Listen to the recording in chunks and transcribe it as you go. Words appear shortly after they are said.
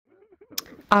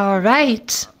All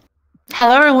right.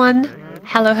 Hello, everyone.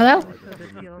 Hello, hello.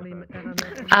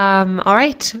 All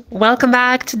right. Welcome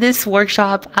back to this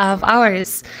workshop of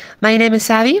ours. My name is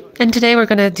Savvy, and today we're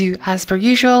going to do, as per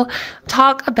usual,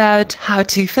 talk about how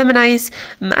to feminize,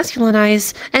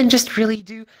 masculinize, and just really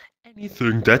do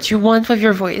anything that you want with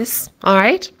your voice. All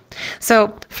right.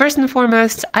 So first and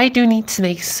foremost, I do need to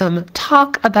make some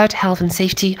talk about health and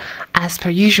safety as per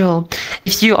usual.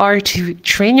 If you are to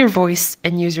train your voice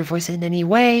and use your voice in any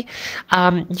way,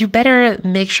 you better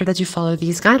make sure that you follow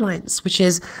these guidelines, which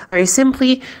is very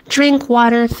simply drink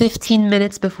water 15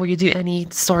 minutes before you do any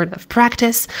sort of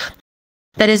practice.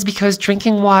 That is because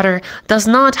drinking water does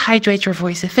not hydrate your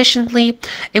voice efficiently.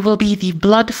 It will be the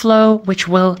blood flow which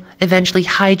will eventually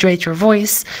hydrate your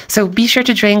voice. So be sure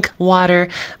to drink water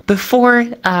before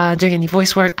doing any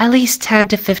voice work, at least 10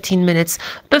 to 15 minutes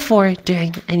before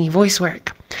doing any voice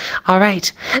work. All right.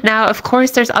 Now, of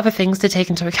course, there's other things to take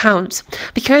into account.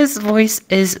 Because voice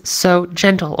is so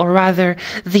gentle, or rather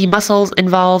the muscles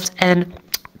involved and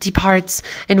the parts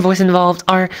in voice involved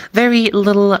are very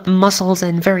little muscles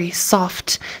and very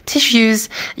soft tissues,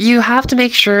 you have to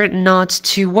make sure not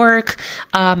to work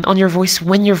on your voice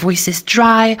when your voice is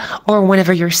dry or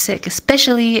whenever you're sick,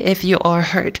 especially if you are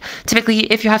hurt. Typically,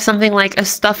 if you have something like a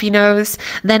stuffy nose,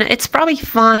 then it's probably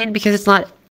fine because it's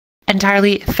not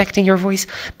entirely affecting your voice.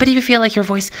 But if you feel like your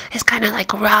voice is kind of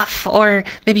like rough, or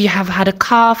maybe you have had a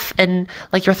cough and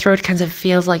like your throat kind of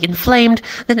feels like inflamed,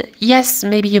 then yes,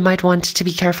 maybe you might want to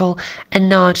be careful and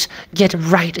not get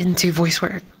right into voice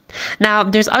work. Now,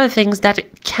 there's other things that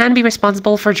can be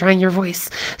responsible for drying your voice.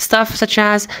 Stuff such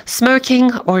as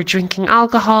smoking or drinking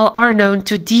alcohol are known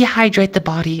to dehydrate the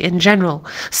body in general.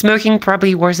 Smoking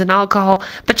probably worse than alcohol,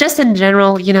 but just in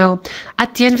general,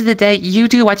 at the end of the day, you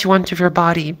do what you want with your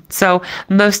body. So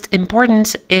most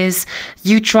important is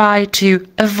you try to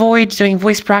avoid doing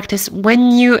voice practice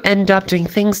when you end up doing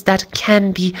things that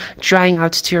can be drying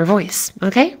out to your voice,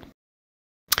 okay?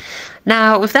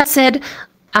 Now, with that said,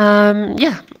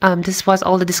 this was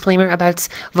all the disclaimer about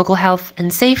vocal health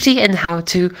and safety and how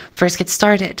to first get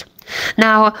started.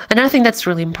 Now, another thing that's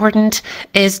really important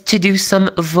is to do some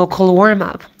vocal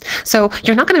warm-up. So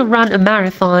you're not going to run a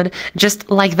marathon just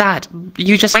like that.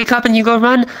 You just wake up and you go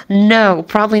run? No,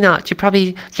 probably not. You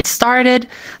probably get started,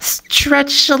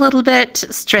 stretch a little bit,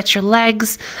 stretch your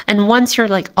legs, and once you're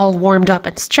like all warmed up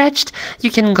and stretched,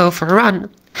 you can go for a run.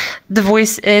 The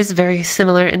voice is very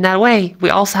similar in that way. We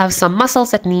also have some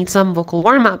muscles that need some vocal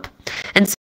warm-up. And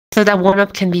so that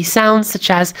warm-up can be sounds such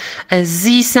as a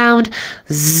Z sound,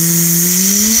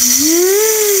 zzz,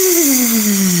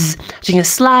 doing a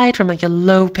slide from like a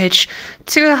low pitch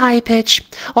to a high pitch.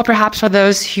 Or perhaps for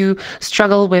those who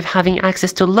struggle with having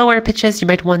access to lower pitches, you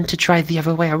might want to try the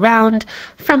other way around,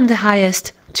 from the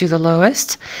highest to the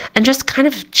lowest, and just kind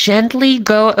of gently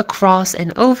go across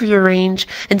and over your range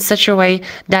in such a way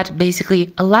that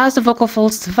basically allows the vocal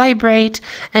folds to vibrate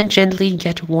and gently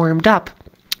get warmed up,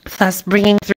 thus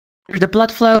bringing through the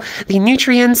blood flow, the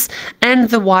nutrients, and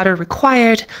the water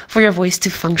required for your voice to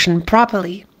function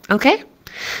properly. Okay?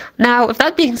 Now, with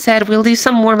that being said, we'll do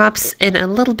some warm-ups in a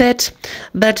little bit,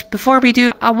 but before we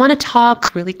do, I want to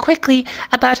talk really quickly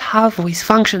about how voice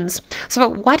functions. So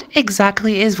what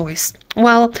exactly is voice?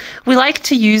 Well, we like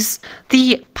to use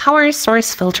the power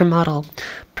source filter model.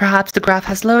 Perhaps the graph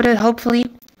has loaded, hopefully.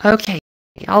 Okay.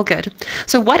 All good.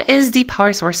 So what is the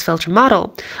power source filter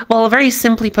model? Well, very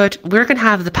simply put, we're going to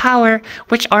have the power,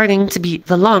 which are going to be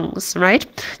the lungs, right?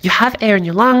 You have air in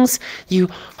your lungs, you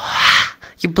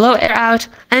blow air out,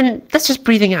 and that's just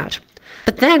breathing out.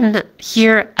 But then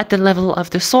here at the level of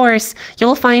the source,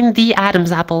 you'll find the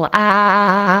Adam's apple.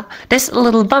 This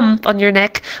little bump on your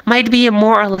neck might be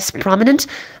more or less prominent,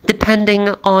 depending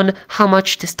on how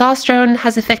much testosterone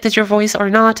has affected your voice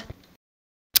or not.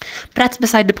 But that's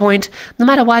beside the point. No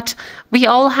matter what, we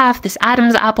all have this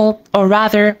Adam's apple, or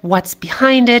rather, what's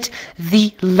behind it,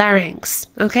 the larynx,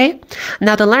 okay?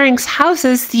 Now, the larynx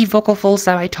houses the vocal folds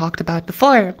that I talked about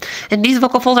before. And these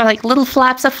vocal folds are like little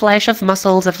flaps of flesh, of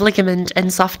muscles, of ligament,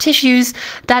 and soft tissues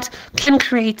that can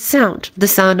create sound, the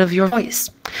sound of your voice.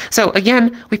 So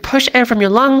again, we push air from your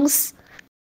lungs,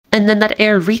 and then that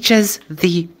air reaches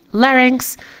the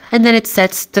larynx, and then it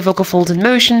sets the vocal folds in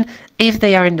motion if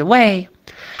they are in the way.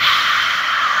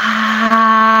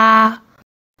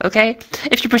 Okay?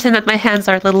 If you pretend that my hands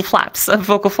are little flaps of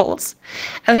vocal folds.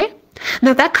 Okay?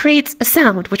 Now that creates a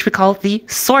sound, which we call the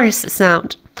source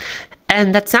sound.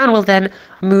 And that sound will then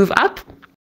move up,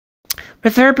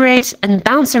 reverberate, and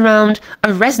bounce around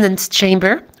a resonance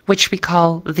chamber, which we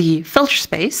call the filter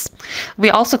space. We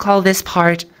also call this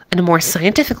part, in a more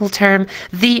scientific term,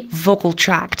 the vocal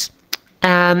tract.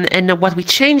 And what we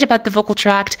change about the vocal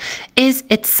tract is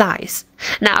its size.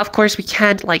 Now, of course, we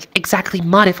can't like exactly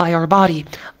modify our body,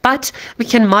 but we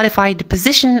can modify the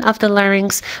position of the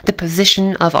larynx, the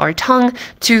position of our tongue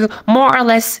to more or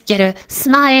less get a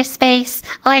smaller space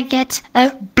or get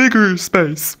a bigger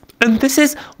space. And this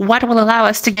is what will allow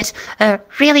us to get a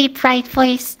really bright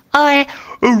voice or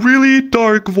a really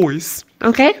dark voice.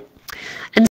 Okay?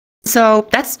 And so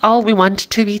that's all we want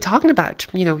to be talking about.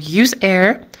 You know, use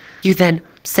air. You then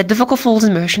set the vocal folds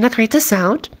in motion that creates a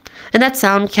sound, and that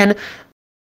sound can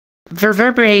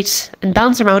reverberate and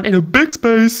bounce around in a big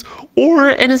space or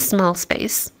in a small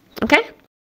space. Okay?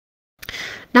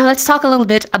 Now let's talk a little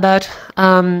bit about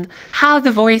how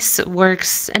the voice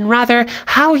works, and rather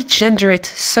how we gender it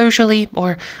socially,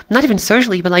 or not even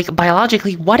socially, but like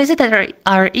biologically. What is it that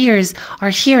our ears are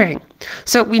hearing?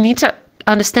 So we need to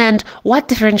understand what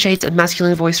differentiates a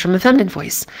masculine voice from a feminine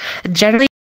voice. Generally,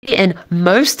 in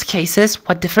most cases,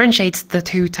 what differentiates the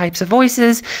two types of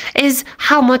voices is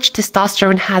how much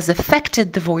testosterone has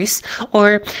affected the voice,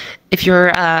 or if you're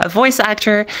a voice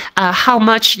actor, how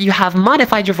much you have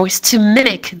modified your voice to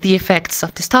mimic the effects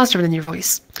of testosterone in your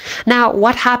voice. Now,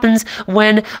 what happens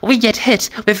when we get hit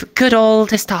with good old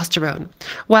testosterone?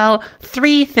 Well,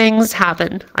 3 things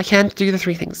happen. I can't do the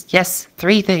 3 things. Yes,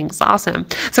 3 things. Awesome.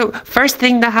 So first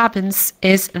thing that happens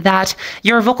is that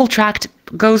your vocal tract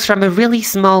goes from a really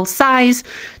small size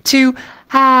to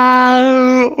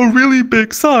a really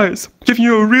big size, giving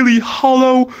you a really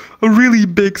hollow, a really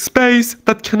big space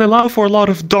that can allow for a lot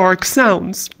of dark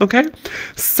sounds, okay?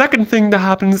 Second thing that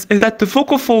happens is that the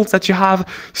vocal folds that you have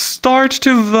start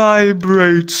to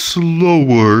vibrate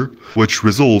slower, which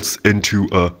results into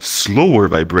a slower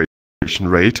vibration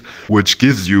rate, which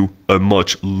gives you a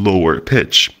much lower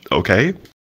pitch, okay?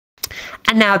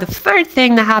 And now the third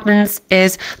thing that happens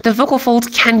is the vocal folds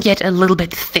can get a little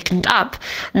bit thickened up.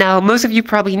 Now, most of you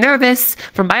probably know this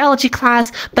from biology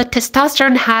class, but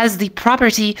testosterone has the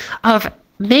property of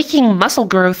making muscle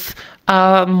growth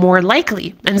more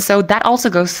likely. And so that also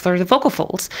goes through the vocal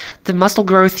folds. The muscle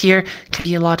growth here can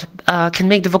be can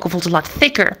make the vocal folds a lot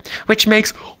thicker, which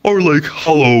makes our like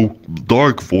hollow,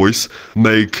 dark voice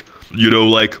make, you know,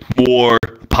 like more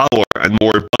power and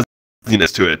more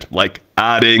buzziness to it, like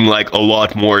adding like a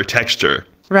lot more texture.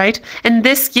 Right? And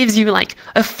this gives you like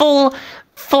a full,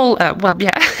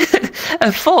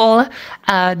 a full,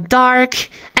 dark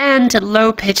and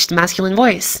low-pitched masculine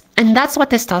voice. And that's what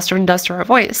testosterone does to our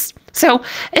voice. So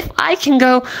if I can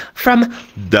go from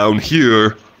down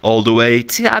here all the way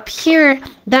to up here,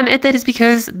 then it is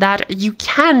because that you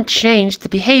can change the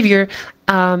behavior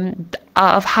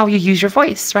of how you use your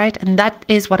voice, right? And that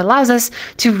is what allows us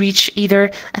to reach either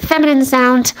a feminine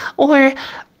sound or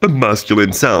a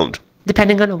masculine sound,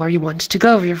 depending on where you want to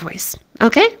go with your voice.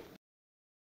 Okay?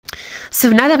 So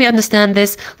now that we understand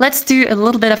this, let's do a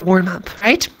little bit of warm-up,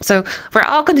 right? So we're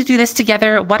all going to do this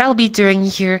together. What I'll be doing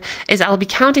here is I'll be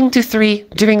counting to 3,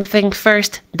 doing the thing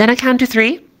first, then I count to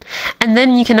 3, and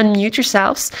then you can unmute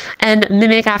yourselves and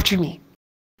mimic after me.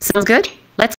 Sounds good?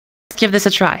 Let's give this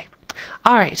a try.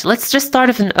 All right, let's just start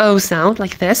with an O sound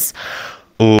like this.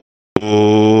 Oh.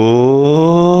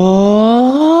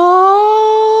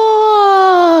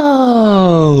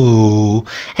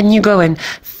 And you go in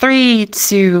 3,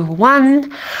 2,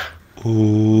 1.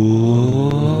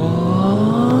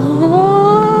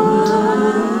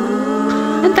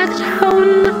 And that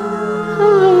tone.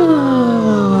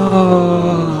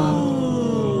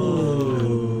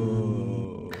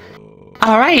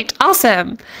 All right,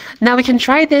 awesome. Now we can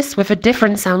try this with a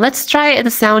different sound. Let's try the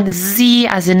sound Z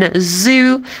as in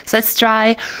zoo. So let's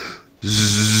try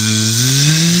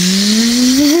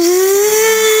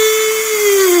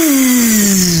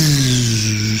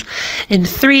in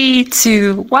 3,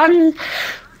 2, 1.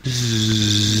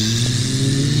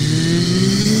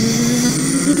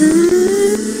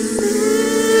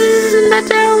 That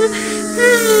down.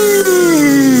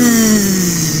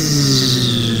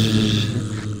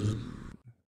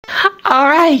 All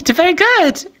right, very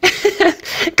good.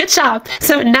 Good job.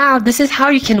 So now this is how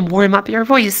you can warm up your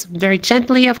voice very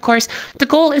gently, of course. The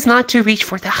goal is not to reach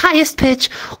for the highest pitch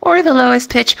or the lowest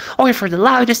pitch or for the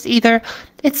loudest either.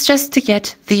 It's just to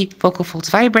get the vocal folds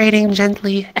vibrating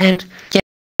gently and get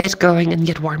going and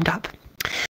get warmed up.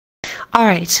 All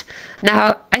right,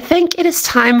 now I think it is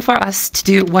time for us to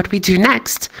do what we do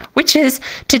next, which is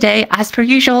today, as per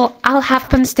usual, I'll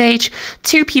have on stage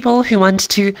 2 people who want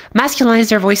to masculinize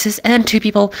their voices and 2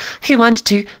 people who want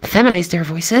to feminize their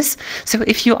voices. So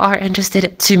if you are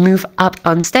interested to move up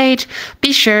on stage,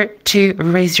 be sure to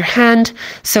raise your hand.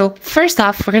 So first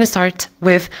off, we're going to start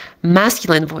with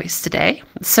masculine voice today.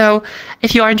 So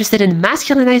if you are interested in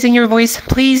masculinizing your voice,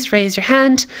 please raise your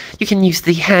hand. You can use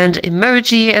the hand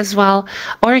emoji as well,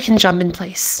 or you can jump in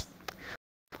place.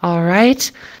 All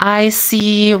right, I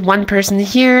see one person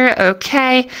here.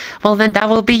 Okay, well then that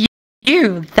will be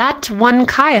you, that one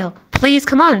Kyle. Please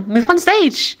come on, move on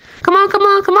stage. Come on, come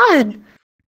on, come on.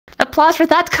 Applause for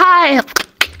that Kyle.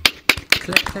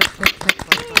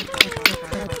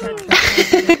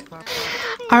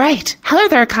 All right, hello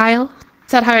there, Kyle.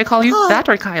 Is that how I call you? That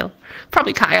or Kyle?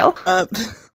 Probably Kyle.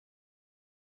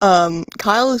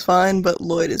 Kyle is fine, but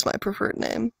Lloyd is my preferred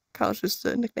name. Kyle's just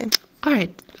a nickname. All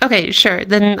right. Okay, sure.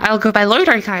 Then I'll go by Lloyd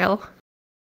or Kyle.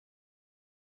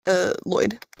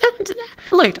 Lloyd.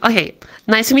 Lloyd. Okay.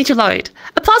 Nice to meet you, Lloyd.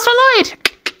 Applause for Lloyd.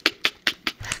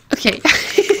 Okay.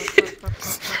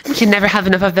 You can never have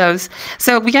enough of those.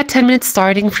 So we got 10 minutes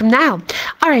starting from now.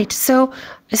 All right. So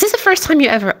is this the first time you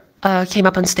ever came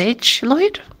up on stage,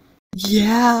 Lloyd?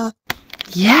 Yeah.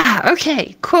 Yeah,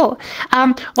 okay, cool.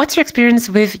 What's your experience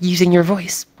with using your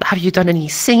voice? Have you done any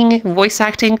singing, voice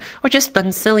acting, or just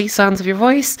done silly sounds of your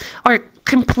voice? Or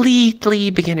completely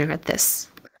beginner at this?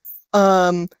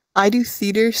 I do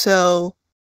theater, so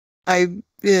I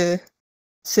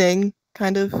sing,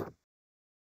 kind of.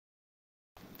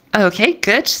 Okay,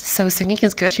 good. So singing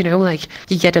is good, you know, like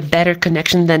you get a better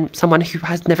connection than someone who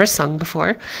has never sung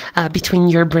before between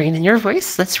your brain and your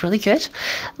voice. That's really good.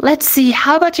 Let's see,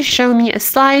 how about you show me a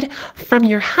slide from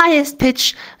your highest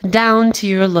pitch down to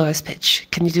your lowest pitch?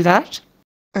 Can you do that?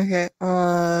 Okay,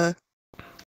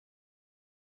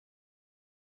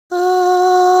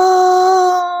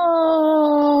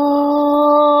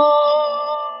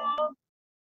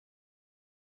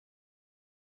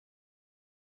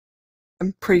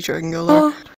 I'm pretty sure I can go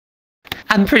lower.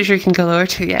 I'm pretty sure you can go lower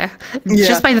too, yeah.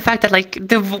 Just by the fact that like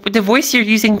the voice you're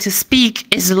using to speak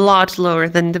is a lot lower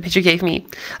than the pitch you gave me.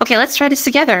 Okay, let's try this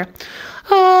together.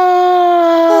 Oh.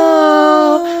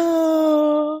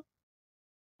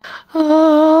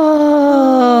 Oh.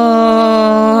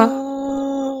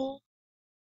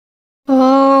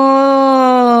 Oh.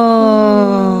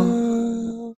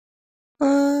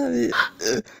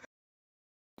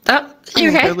 You okay?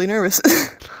 I'm incredibly nervous.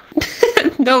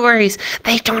 No worries.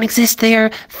 They don't exist. They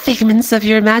are figments of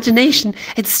your imagination.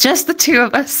 It's just the two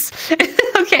of us.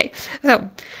 Okay. So.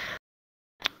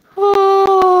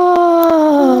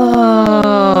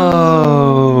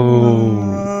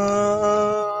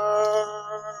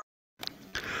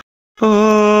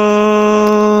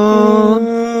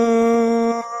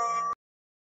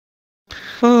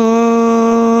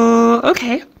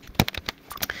 Okay.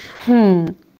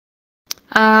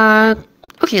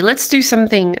 Okay, let's do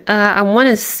something. I want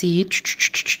to see.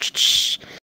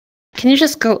 Can you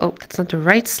just go? Oh, that's not the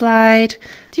right slide.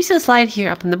 Do you see the slide here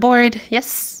up on the board?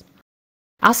 Yes.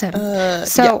 Awesome.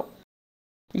 So,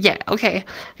 yeah, okay.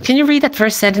 Can you read that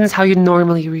first sentence how you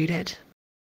normally read it?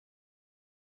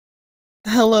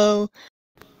 Hello.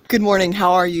 Good morning.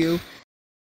 How are you?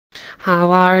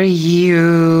 How are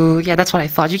you? Yeah, that's what I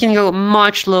thought. You can go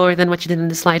much lower than what you did in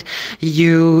the slide.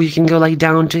 You can go like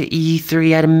down to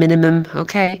E3 at a minimum,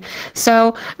 okay?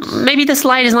 So maybe the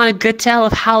slide is not a good tell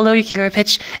of how low you can go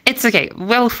pitch. It's okay.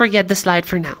 We'll forget the slide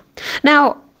for now.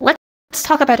 Now, let's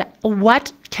talk about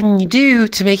what can you do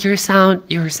to make your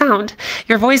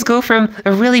voice go from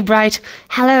a really bright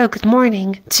hello, good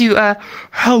morning to a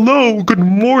hello, good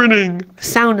morning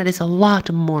sound that is a lot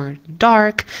more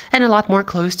dark and a lot more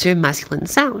close to a masculine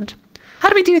sound. How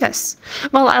do we do this?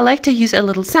 Well, I like to use a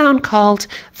little sound called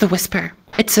the whisper.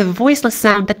 It's a voiceless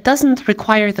sound that doesn't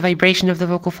require the vibration of the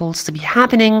vocal folds to be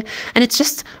happening, and it's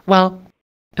just, well,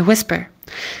 a whisper.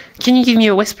 Can you give me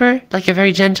a whisper? Like a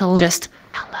very gentle, just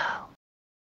hello.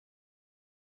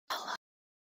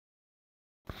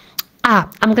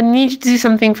 I'm gonna need you to do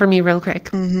something for me real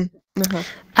quick.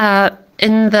 Mm-hmm.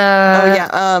 In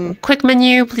the quick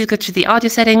menu, please go to the audio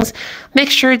settings. Make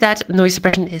sure that noise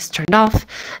suppression is turned off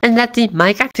and that the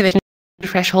mic activation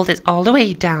threshold is all the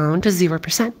way down to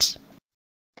 0%.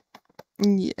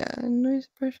 Yeah, noise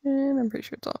suppression, I'm pretty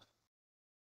sure it's off.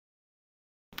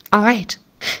 All right.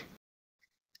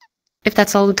 If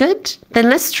that's all good, then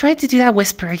let's try to do that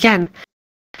whisper again.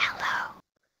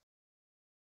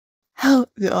 Oh,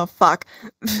 fuck.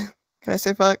 Can I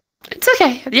say fuck? It's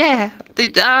okay. Yeah.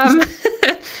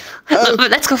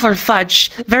 Let's go for fudge.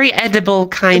 Very edible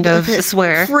kind of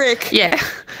swear. Frick. Yeah.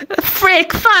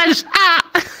 Frick, fudge.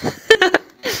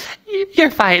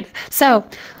 You're fine. So,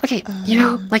 okay,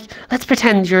 like let's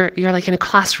pretend you're like in a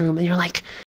classroom and you're like,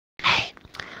 hey,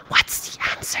 what's the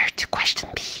answer to question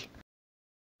B?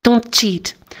 Don't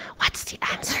cheat. What's the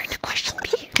answer to question B?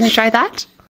 Can you try that?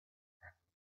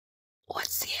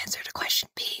 What's the answer to question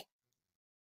B?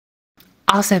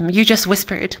 Awesome, you just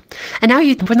whispered. And now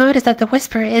you will notice that the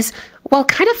whisper is, well,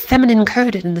 kind of feminine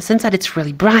coded in the sense that it's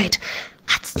really bright.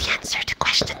 That's the answer to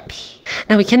question B.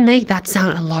 Now we can make that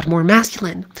sound a lot more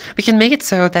masculine. We can make it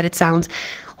so that it sounds,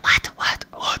 what?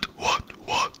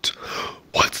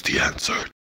 What's the answer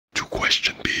to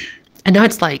question B? And now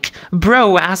it's like,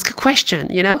 bro, ask a question,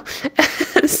 you know?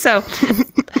 So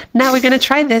now we're going to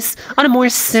try this on a more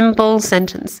simple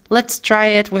sentence. Let's try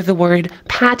it with the word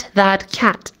pat that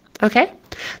cat, okay?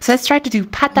 So let's try to do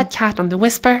pat that cat on the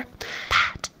whisper.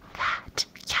 Pat that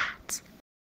cat.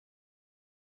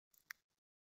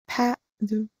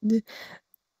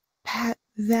 Pat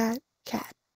that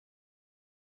cat.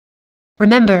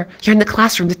 Remember, you're in the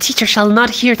classroom. The teacher shall not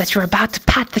hear that you're about to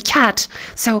pat the cat.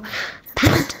 So,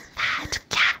 pat that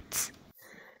cat.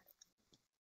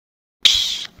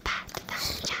 Shh, pat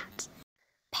that cat.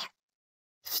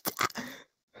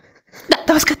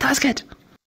 That was good, that was good.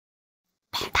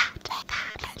 Pat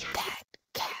that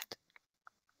cat.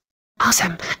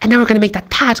 Awesome. And now we're going to make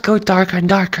that pat go darker and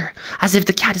darker, as if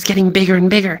the cat is getting bigger and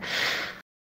bigger.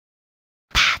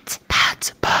 Pat,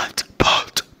 pat, pat,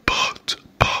 pat, pat,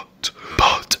 pat,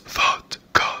 pat, that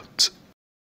cat.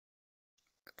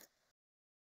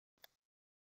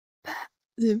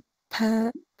 Pat.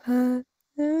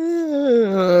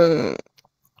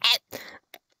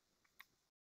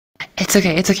 It's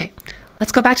okay, it's okay.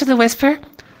 Let's go back to the whisper.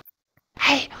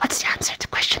 Hey, what's the answer to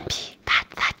question B? Pat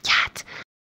that cat.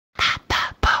 Pa,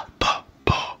 pa, pa, pa,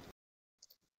 pa.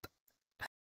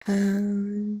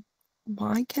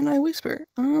 Why can't I whisper?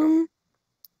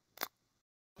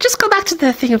 Just go back to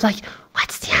the thing of like,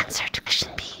 what's the answer to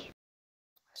question B?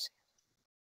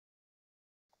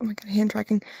 Oh my god, hand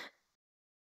tracking.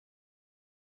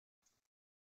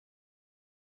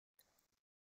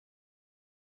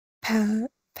 Pat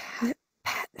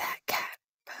that cat.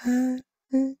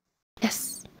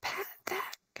 Yes. Pat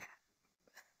that cat.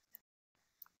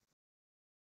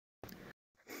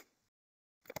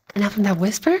 And now from that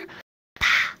whisper,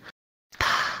 pa,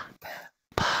 pa,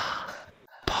 pa,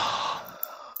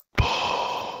 pa,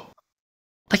 pa.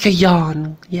 Like a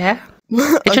yawn, yeah?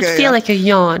 It should feel like a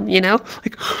yawn, you know?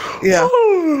 Like, yeah.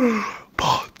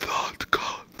 Pat that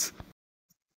cat.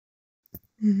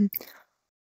 Mm-hmm.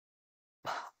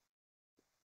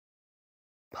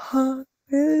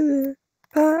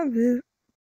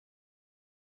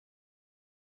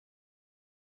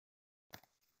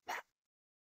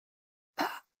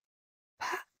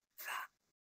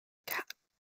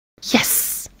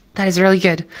 Yes, that is really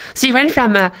good. So you went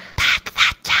from a pat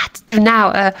that cat to now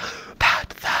a pat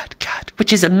that cat,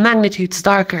 which is a magnitude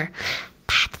darker.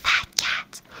 Pat that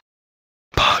cat.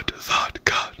 Pat that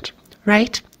cat.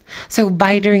 Right? So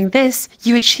by doing this,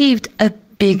 you achieved a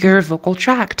bigger vocal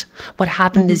tract. What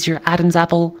happened is your Adam's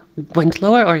apple went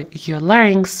lower, or your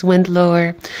larynx went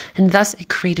lower, and thus it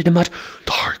created a much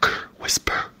darker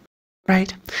whisper.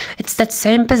 Right? It's that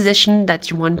same position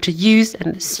that you want to use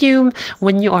and assume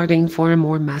when you are going for a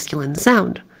more masculine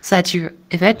sound, so that you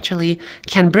eventually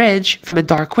can bridge from a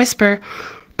dark whisper,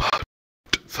 pat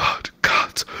that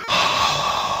cat,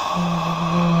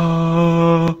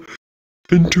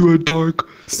 into a dark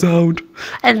sound.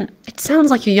 And it sounds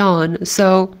like a yawn,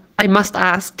 so I must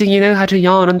ask, do you know how to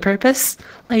yawn on purpose?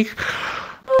 Like,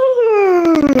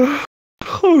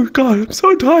 oh god, I'm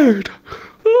so tired.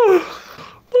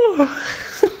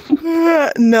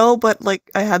 No, but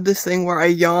like I had this thing where I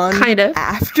yawn kind of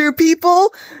after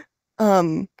people.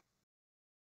 That's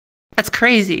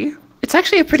crazy. It's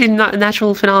actually a pretty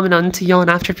natural phenomenon to yawn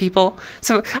after people.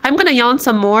 So I'm gonna yawn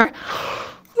some more.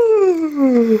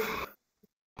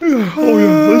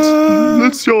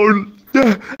 Let's yawn.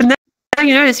 Yeah, and then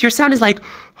you notice your sound is like,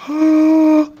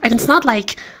 and it's not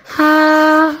like,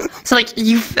 so like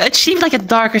you've achieved like a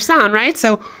darker sound, right?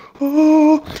 So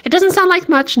it doesn't sound like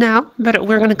much now, but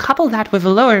we're going to couple that with a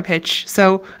lower pitch.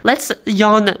 So let's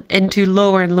yawn into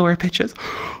lower and lower pitches.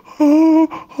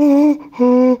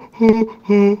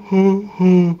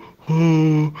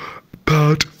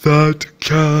 Pat that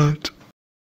cat.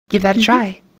 Give that a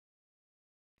try.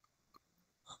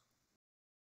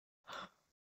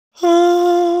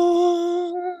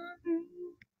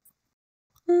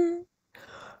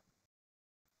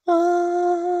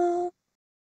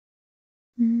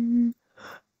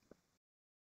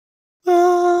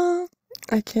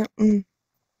 I can't.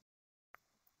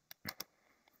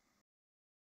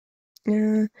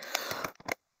 Yeah.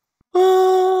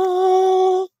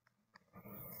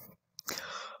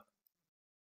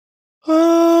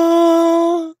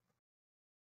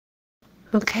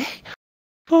 Okay.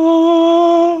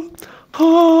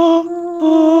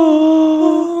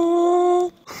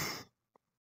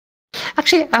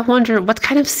 Actually, I wonder, what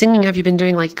kind of singing have you been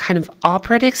doing? Like kind of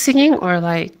operatic singing or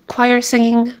like choir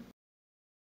singing?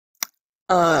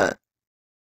 I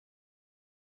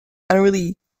don't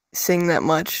really sing that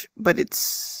much, but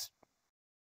it's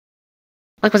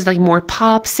Like, was it like more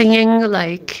pop singing?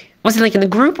 Like, was it like in a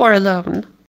group or alone?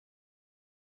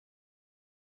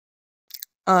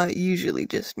 usually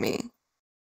just me.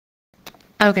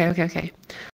 Okay.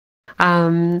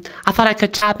 I thought I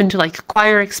could tap into like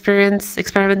choir experiments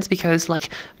because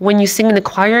like when you sing in the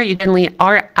choir, you generally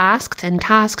are asked and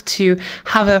tasked to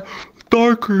have a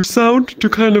darker sound to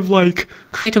kind of like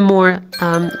create a more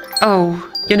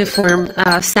uniform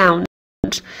sound.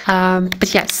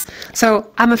 But yes,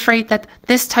 so I'm afraid that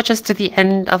this touches to the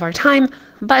end of our time,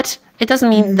 but it doesn't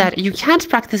mean that you can't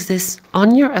practice this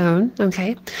on your own,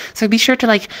 okay? So be sure to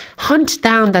like hunt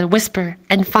down that whisper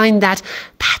and find that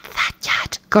pat that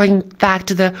cat, going back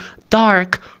to the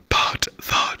dark pat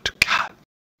that cat,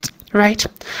 right?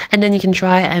 And then you can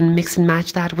try and mix and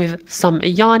match that with some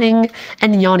yawning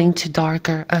and yawning to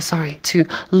to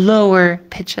lower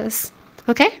pitches,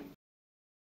 okay?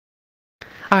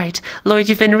 All right, Lloyd,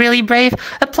 you've been really brave.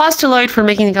 Applause to Lloyd for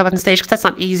making it up on stage, because that's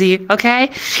not easy,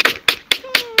 okay?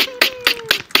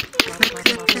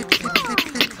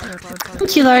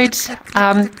 Thank you, Lloyd.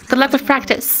 Good luck with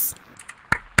practice.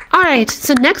 All right,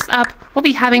 so next up, we'll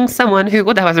be having someone who,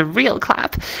 that was a real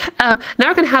clap. Now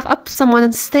we're going to have up someone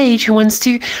on stage who wants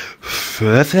to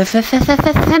feminize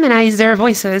their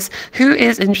voices. Who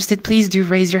is interested? Please do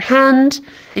raise your hand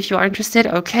if you are interested.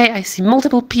 Okay, I see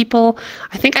multiple people.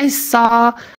 I think I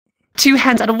saw 2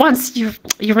 hands at once.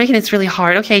 You're making this really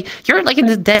hard. Okay, you're like in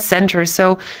the dead center.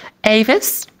 So,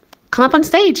 Avis, come up on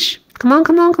stage. Come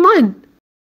on.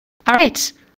 All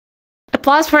right,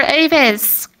 applause for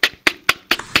Avis.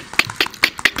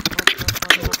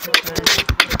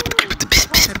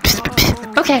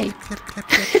 Okay.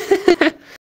 All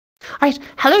right.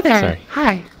 Hello there. Sorry.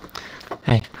 Hi.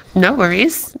 Hi. No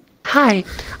worries. Hi.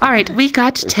 All right. We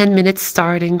got 10 minutes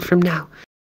starting from now.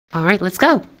 All right. Let's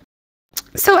go.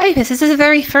 So, Avis, this is the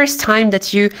very first time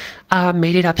that you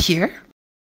made it up here.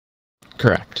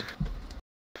 Correct.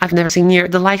 I've never seen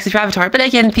the likes of your avatar, but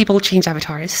again, people change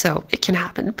avatars, so it can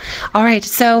happen. All right.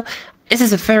 So, this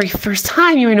is the very first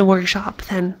time you're in a workshop,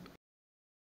 then.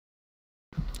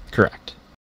 Correct.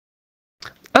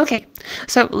 Okay,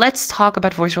 so let's talk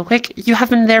about voice real quick. You have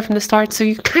been there from the start, so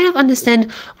you kind of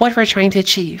understand what we're trying to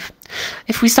achieve.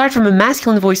 If we start from a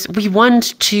masculine voice, we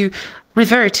want to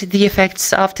revert the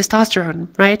effects of testosterone,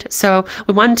 right? So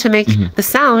we want to make the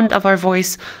sound of our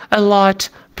voice a lot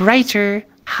brighter,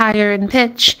 higher in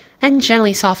pitch, and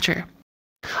generally softer.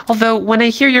 Although when I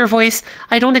hear your voice,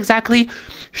 I don't exactly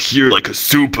hear like a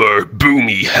super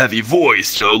boomy, heavy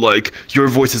voice. You know, like your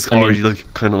voice is already like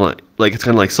kind of like it's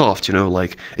kind of like soft. You know,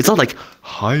 like it's not like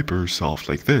hyper soft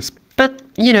like this, but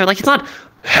you know, like it's not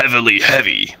heavily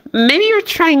heavy. Maybe you're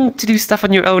trying to do stuff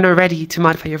on your own already to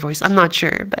modify your voice. I'm not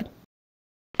sure, but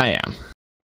I am.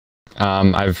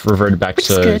 I've reverted back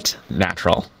to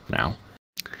natural now,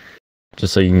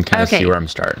 just so you can kind of see where I'm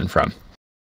starting from.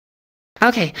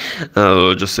 Okay.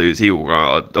 Just so you see,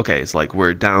 okay, it's like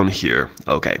we're down here.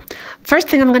 Okay. First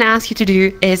thing I'm going to ask you to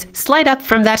do is slide up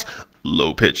from that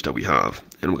low pitch that we have.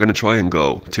 And we're going to try and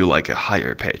go to like a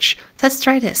higher pitch. Let's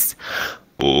try this.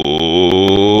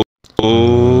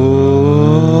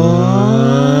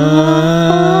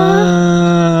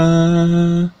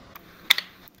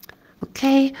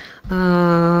 Okay.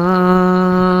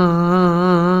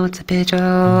 It's a pitch.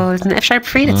 Oh, it's an F sharp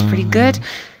 3. That's pretty good.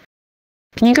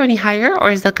 Can you go any higher, or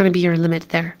is that going to be your limit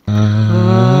there?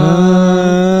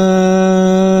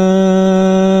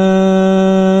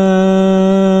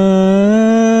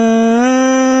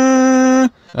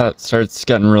 That starts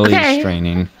getting really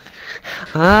straining.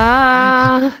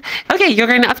 Okay, you're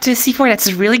going up to C4.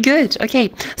 That's really good.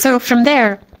 Okay, so from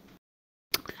there,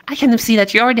 I can see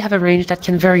that you already have a range that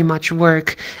can very much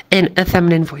work in a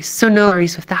feminine voice, so no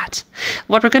worries with that.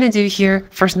 What we're going to do here,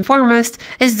 first and foremost,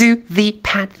 is do the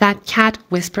pat that cat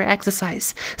whisper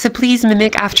exercise. So please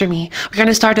mimic after me. We're going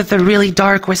to start with a really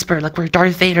dark whisper, like we're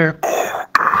Darth Vader.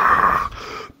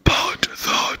 Pat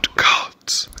that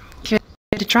cat. Give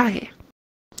it a try.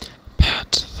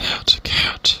 Pat that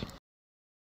cat.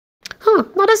 Huh,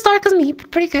 not as dark as me,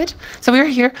 but pretty good. So we're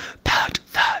here, pat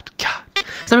that cat.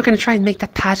 So we're going to try and make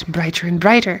that pat brighter and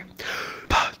brighter.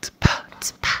 Pat,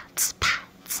 pat, pat,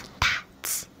 pat,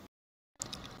 pat.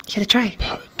 Give it a try.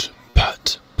 Pat,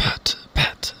 pat, pat,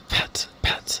 pat, pat,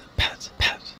 pat, pat,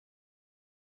 pat.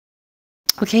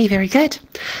 Okay, very good.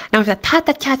 Now with that pat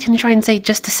that cat, can you try and say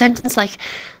just a sentence like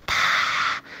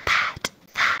pat that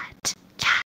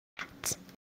cat.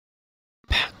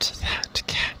 Pat that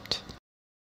cat.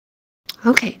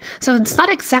 Okay, so it's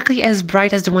not exactly as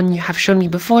bright as the one you have shown me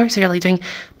before. So you're like doing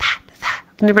pat, that.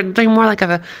 And we're doing more like of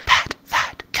a pat,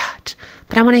 that, cat.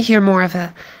 But I want to hear more of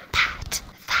a pat,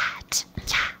 that,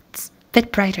 cat.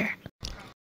 Bit brighter.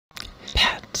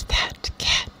 Pat, that,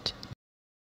 cat.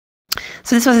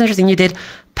 So this was interesting. You did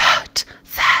pat,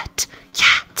 that,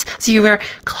 cat. So you were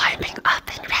climbing up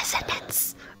in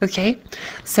resonance. Okay,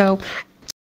 so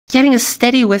getting a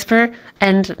steady whisper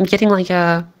and getting like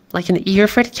an ear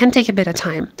for it can take a bit of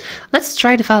time. Let's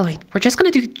try the following. We're just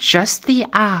going to do just the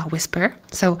ah whisper.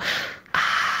 So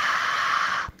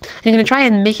ah. And you're going to try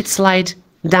and make it slide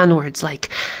downwards like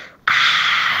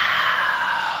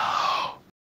ah.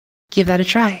 Give that a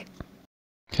try.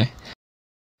 Okay.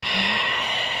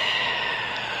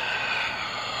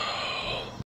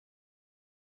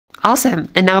 Awesome.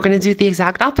 And now we're going to do the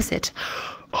exact opposite.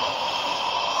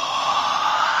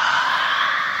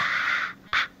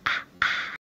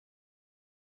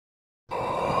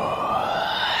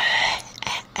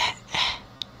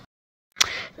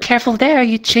 Careful there,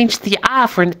 you changed the ah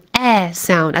for an eh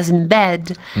sound, as in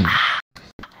bed. Ah,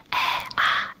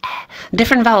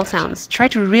 different vowel sounds. Try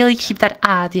to really keep that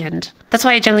ah at the end. That's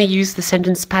why I generally use the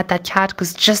sentence pat that cat,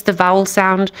 because just the vowel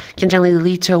sound can generally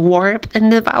lead to a warp in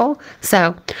the vowel.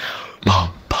 So,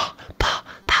 pa, pa, pa,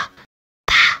 pa,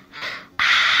 pa,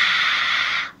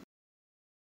 ah.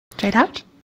 Try it out.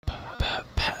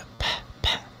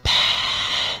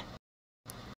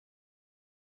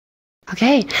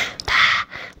 Okay.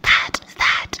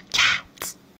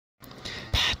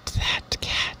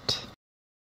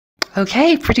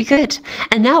 Okay, pretty good.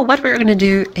 And now what we're going to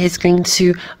do is going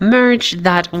to merge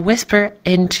that whisper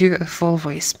into a full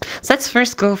voice. So let's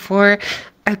first go for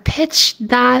a pitch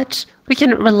that we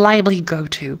can reliably go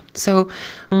to. So,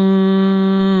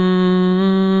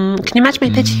 can you match my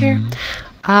pitch here?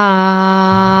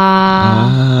 I'm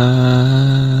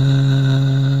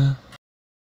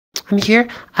here.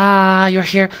 You're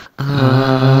here.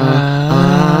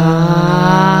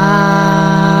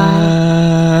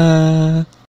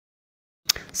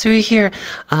 So we hear,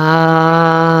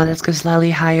 let's go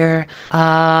slightly higher.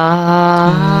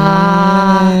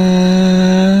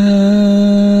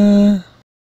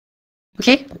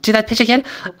 Okay, do that pitch again.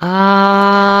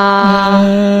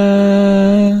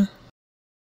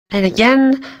 And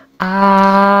again.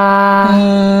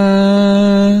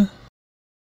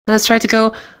 Let's try to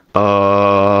go.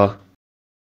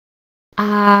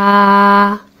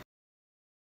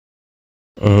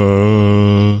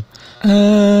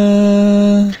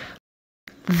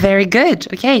 Very good.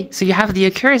 Okay, so you have the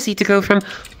accuracy to go from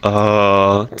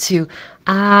to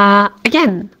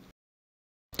again.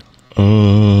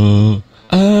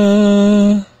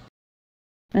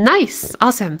 Nice,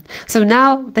 awesome. So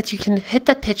now that you can hit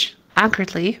that pitch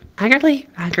accurately,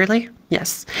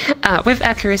 yes, with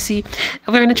accuracy,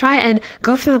 we're going to try and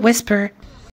go from the whisper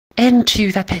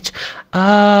into that pitch.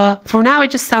 For now,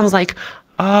 it just sounds like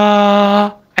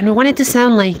and we want it to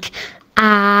sound like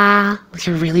a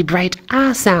really bright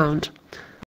sound.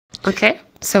 Okay,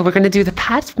 so we're going to do the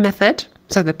pat method.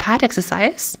 So the pat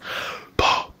exercise.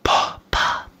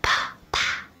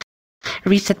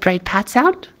 Reach that bright pat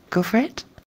sound. Go for it.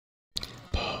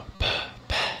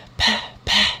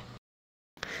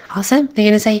 Awesome. They're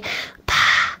going to say,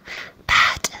 pat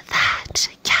that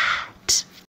cat.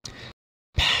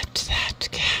 Pat that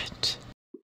cat.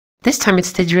 This time it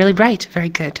stayed really bright. Very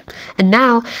good. And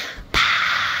now,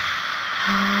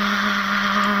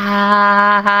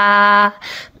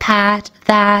 pat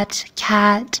that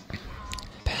cat.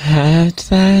 Pat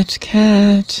that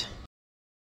cat.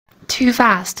 Too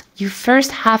fast. You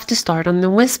first have to start on the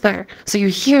whisper. So you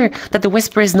hear that the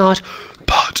whisper is not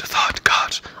pat that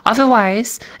cat.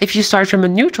 Otherwise, if you start from a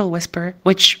neutral whisper,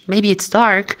 which maybe it's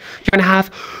dark, you're going to have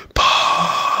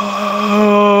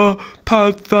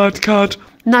pat that cat.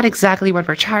 Not exactly what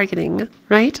we're targeting,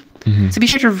 right? Mm-hmm. So be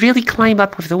sure to really climb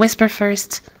up with the whisper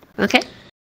first. Okay?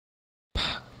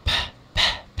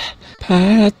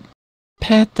 Pat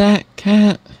that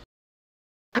cat.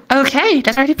 Okay,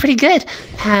 that's already pretty good.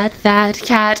 Pat that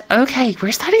cat. Okay,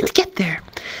 we're starting to get there.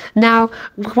 Now,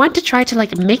 we want to try to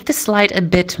make the slide a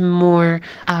bit more,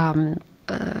 how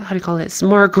do you call this?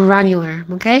 More granular,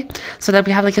 okay? So that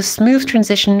we have a smooth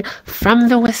transition from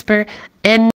the whisper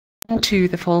into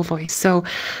the full voice. So,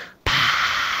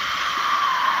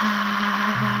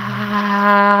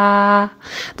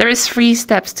 there is 3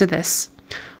 steps to this.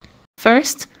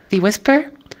 First, the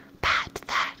whisper, pat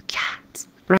that cat,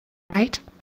 right?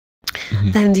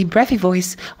 Mm-hmm. Then the breathy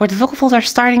voice, where the vocal folds are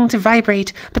starting to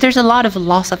vibrate, but there's a lot of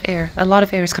loss of air. A lot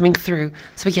of air is coming through.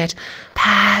 So we get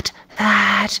pat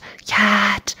that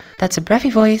cat. That's a breathy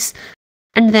voice.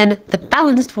 And then the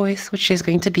balanced voice, which is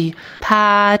going to be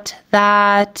pat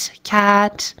that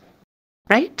cat,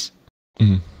 right?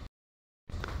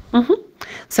 Mm-hmm. Mm-hmm.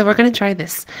 So we're going to try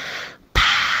this.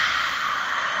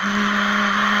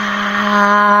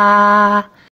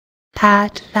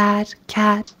 Pat that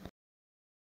cat.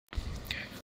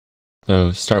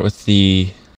 So start with the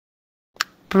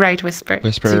bright whisper.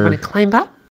 Whisper. So you want to climb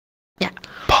up? Yeah.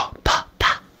 Pa, pa,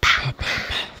 pa, pa.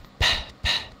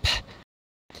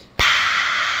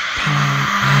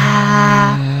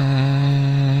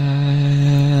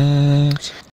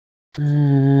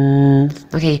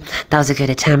 Okay, that was a good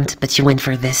attempt, but you went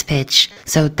for this pitch.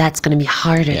 So that's going to be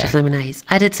harder to feminize.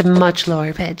 And it's a much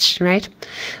lower pitch, right?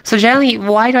 So generally,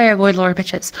 why do I avoid lower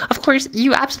pitches? Of course,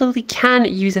 you absolutely can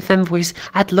use a femme voice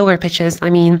at lower pitches. I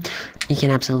mean, you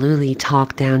can absolutely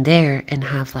talk down there and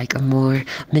have like a more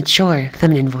mature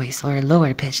feminine voice or a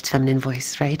lower pitched feminine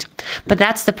voice, right? But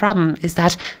that's the problem, is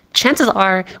that chances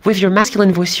are with your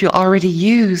masculine voice, you already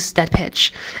use that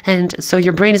pitch. And so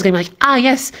your brain is going to be like, ah,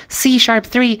 yes,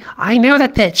 C#3. I know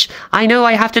that pitch. I know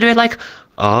I have to do it like,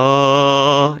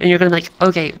 oh, and you're going to be like,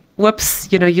 okay, whoops,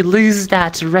 you know, you lose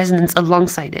that resonance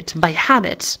alongside it by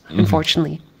habit,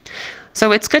 unfortunately.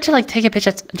 So it's good to like take a pitch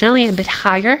that's generally a bit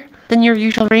higher than your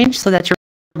usual range so that your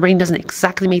brain doesn't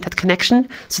exactly make that connection,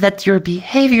 so that your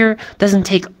behavior doesn't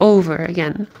take over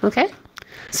again, okay?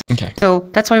 So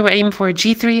that's why we aim for a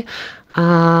G3.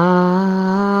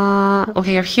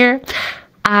 Okay, you're here.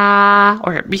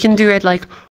 Or we can do it like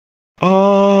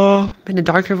in a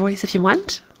darker voice if you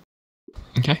want.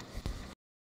 Okay.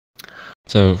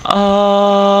 So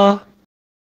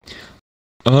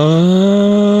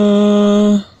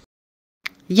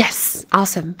yes,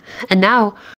 awesome. And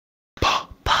now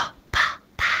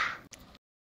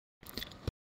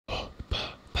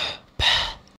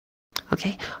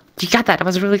okay, you got that. That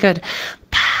was really good.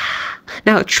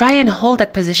 Now try and hold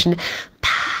that position.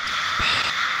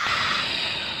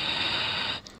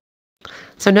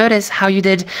 So notice how you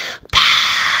did.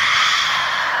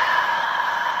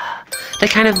 That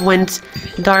kind of went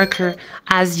darker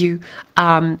as you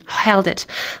held it.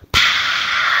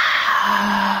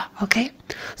 Okay,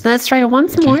 so let's try it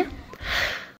once more.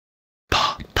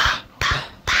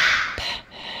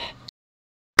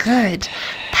 Good.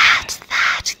 Pat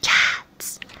that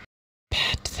cat.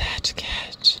 Pat that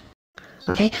cat.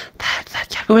 Okay, pat that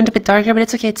cat. We went a bit darker, but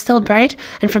it's okay. It's still bright.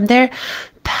 And from there,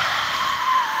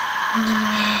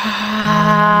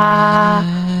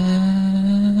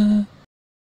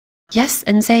 yes,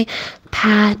 and say,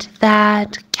 pat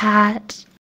that cat.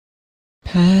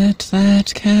 Pat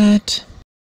that cat.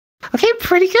 Okay,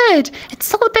 pretty good. It's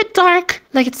still a bit dark.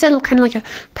 Like, it's still kind of like a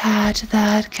pat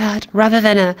that cat, rather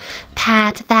than a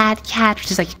pat that cat,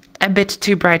 which is like a bit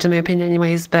too bright in my opinion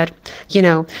anyways. But, you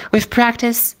know, with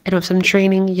practice and with some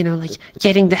training, you know, like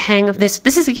getting the hang of this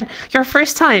is your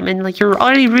first time and like you're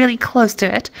already really close to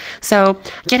it. So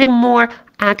getting more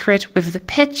accurate with the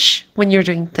pitch when you're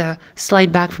doing the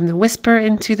slide back from the whisper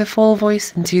into the full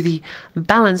voice, into the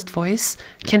balanced voice,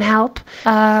 can help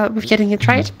with getting it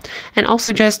right. And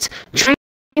also just trying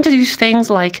to do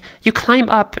things like you climb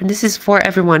up, and this is for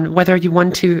everyone, whether you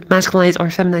want to masculinize or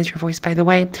feminize your voice, by the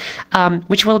way,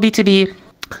 which will be to be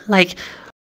like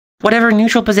whatever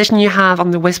neutral position you have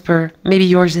on the whisper. Maybe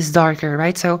yours is darker,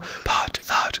 right? So pat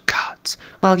that cat.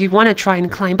 Well, you want to try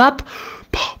and climb up,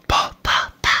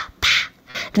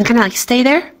 and kind of like stay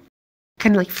there,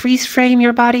 kind of like freeze frame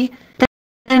your body,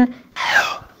 then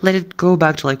let it go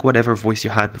back to like whatever voice you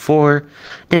had before,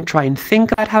 then try and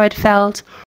think about how it felt.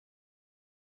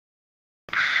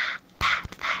 Pat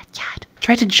that cat.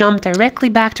 Try to jump directly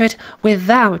back to it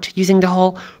without using the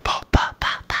whole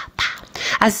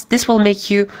as this will make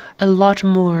you a lot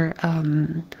more,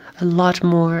 how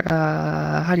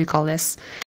do you call this?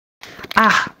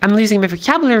 I'm losing my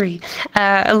vocabulary.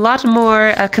 A lot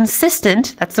more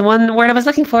consistent. That's the one word I was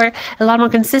looking for. A lot more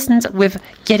consistent with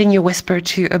getting your whisper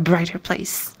to a brighter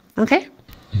place. Okay?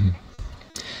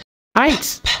 All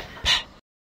right.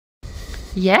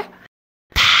 Yeah?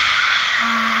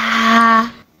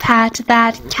 Pat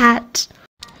that cat.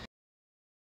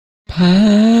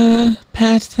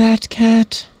 Pat that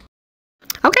cat.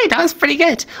 Okay, that was pretty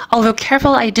good. Although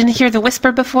careful, I didn't hear the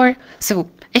whisper before. So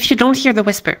if you don't hear the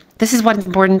whisper, this is what's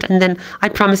important. And then I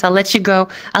promise I'll let you go.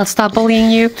 I'll stop bullying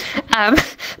you.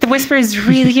 The whisper is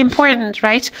really important,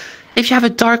 right? If you have a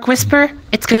dark whisper,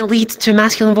 it's going to lead to a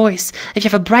masculine voice. If you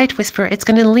have a bright whisper, it's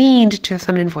going to lead to a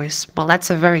feminine voice. Well, that's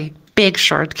a very big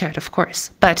shortcut, of course.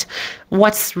 But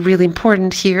what's really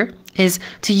important here is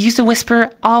to use the whisper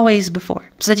always before,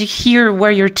 so that you hear where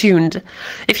you're tuned.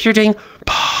 If you're doing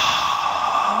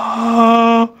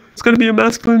it's going to be a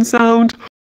masculine sound.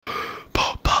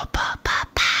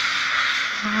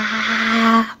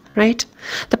 right?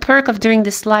 The perk of doing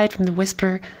this slide from the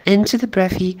whisper into the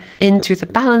breathy, into the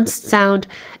balanced sound,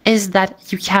 is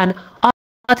that you can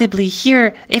audibly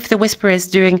hear if the whisper is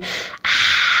doing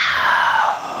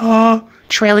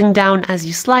trailing down as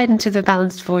you slide into the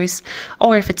balanced voice,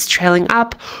 or if it's trailing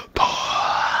up,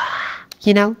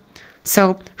 you know?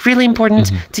 So really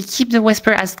important to keep the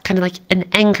whisper as kind of like an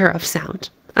anchor of sound.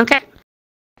 Okay?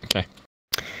 Okay.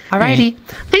 Alrighty.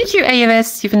 Thank you,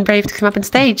 Avis. You've been brave to come up on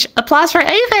stage. Applause for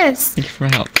Avis! Thank you for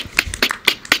help.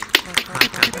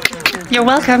 You're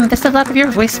welcome. Best of luck with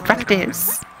your voice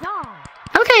practice.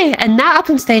 Okay, and now up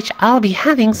on stage, I'll be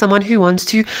having someone who wants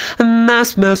to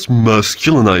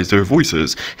masculinize their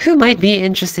voices. Who might be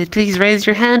interested? Please raise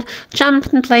your hand,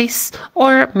 jump in place,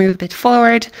 or move a bit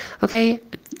forward. Okay,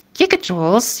 Giga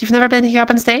Jules, you've never been here up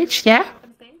on stage, yeah?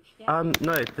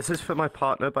 No, this is for my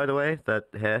partner, by the way. They're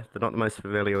here. They're not the most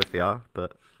familiar with VR,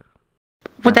 but...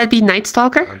 Would that be Night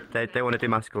Stalker? They want to do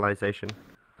masculinization.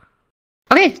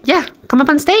 Okay, yeah, come up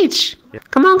on stage. Yeah.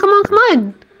 Come on, come on, come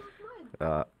on.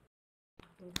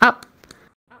 Oh.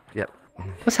 Yep.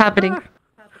 What's happening? I'm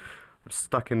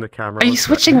stuck in the camera. Are you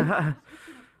switching? Are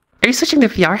you switching the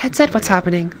VR headset? What's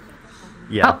happening?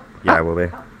 Yeah. I will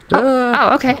be.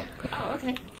 Oh, okay.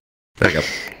 There we go.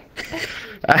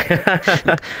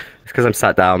 It's because I'm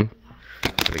sat down.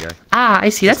 There we go. Ah, I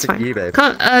see. That's fine. You, babe.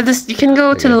 You can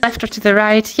go to the left or to the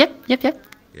right. Yep. Yeah.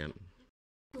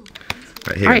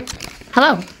 Right here. All right.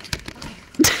 Hello.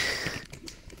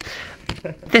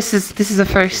 This is a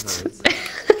first.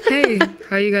 Hey,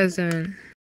 how you guys doing?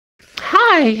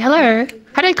 Hi. Hello.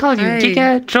 How do I call you? Hi.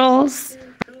 Giga, Jules?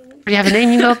 Do you have a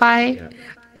name you go by?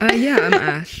 Yeah, I'm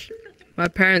Ash. My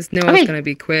parents knew I was gonna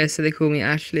be queer, so they call me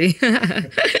Ashley.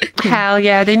 Hell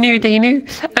yeah, they knew.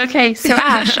 Okay, so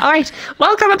Ash. All right,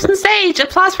 welcome up on stage.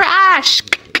 Applause for Ash.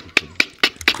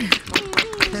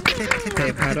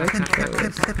 Okay, how do I control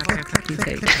this? You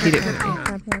do it for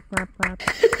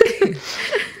me.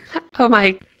 Oh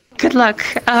my, good luck.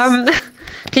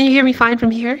 Can you hear me fine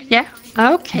from here? Yeah?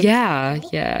 Okay.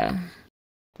 Yeah.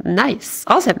 Nice.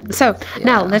 Awesome. So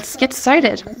now let's get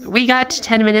started. We got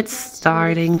 10 minutes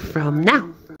starting from now.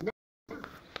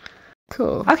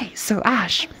 Cool. Okay, so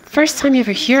Ash, first time you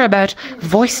ever hear about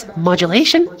voice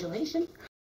modulation?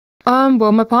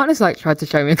 Well, my partner's tried to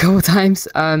show me a couple times.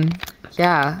 But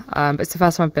it's the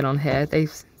first time I've been on here.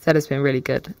 They've said it's been really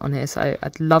good on here, so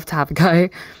I'd love to have a go.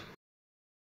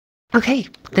 Okay,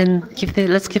 then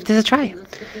let's give this a try.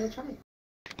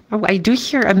 Oh, I do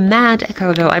hear a mad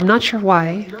echo though. I'm not sure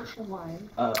why.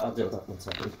 I'll deal with that 1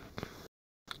 second.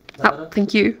 Oh,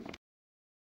 thank you. Is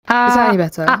that any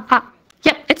better?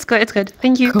 Yep, it's good.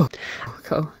 Thank you. Cool.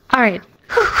 All right.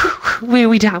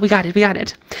 We got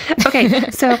it. Okay,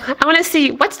 so I want to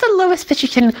see what's the lowest pitch you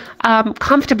can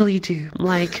comfortably do.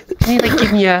 Can you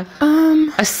give me a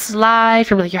slide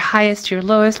from your highest to your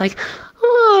lowest, or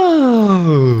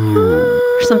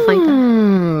something like that.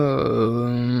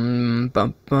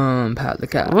 Bum, pat the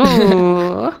cat.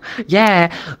 Oh, yeah.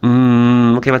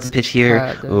 Okay, what's the pitch here?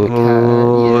 Pat the cat,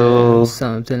 yeah,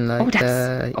 something like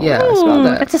that. Yeah, it's about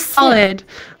that. That's a solid.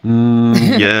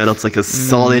 Yeah, that's a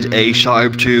solid A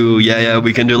sharp too. Yeah,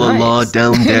 we can do a lot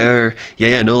down there.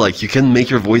 Yeah, no, you can make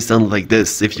your voice sound like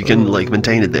this if you can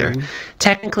maintain it there.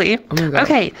 Technically. Oh my God.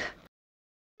 Okay.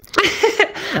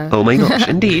 Oh my gosh,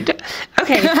 Indeed.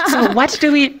 Okay, so what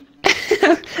do we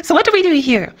do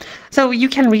here? So you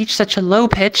can reach such a low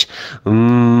pitch,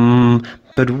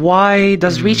 but why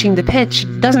does reaching the pitch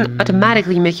doesn't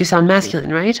automatically make you sound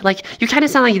masculine, right? You kind of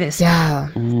sound like this. Yeah.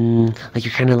 You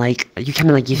kind of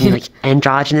give me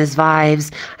androgynous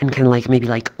vibes and kind of maybe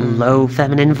low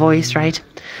feminine voice, right?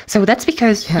 So that's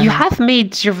because you have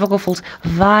made your vocal folds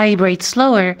vibrate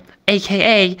slower,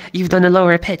 aka you've done a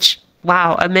lower pitch.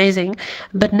 Wow, amazing.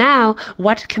 But now,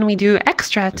 what can we do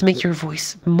extra to make your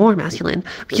voice more masculine?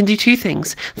 We can do 2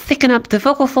 things. Thicken up the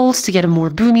vocal folds to get a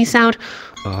more boomy sound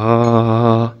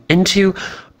into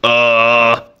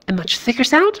a much thicker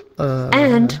sound.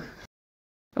 And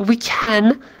we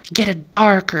can get a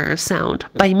darker sound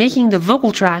by making the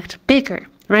vocal tract bigger,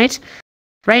 right?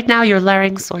 Right now, your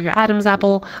larynx or your Adam's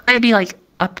apple might be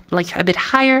up a bit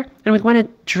higher, and we want to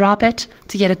drop it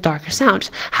to get a darker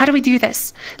sound. How do we do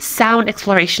this? Sound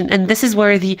exploration, and this is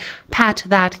where the pat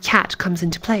that cat comes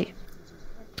into play.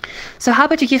 So how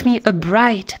about you give me a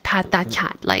bright pat that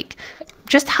cat,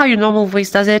 just how your normal voice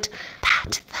does it.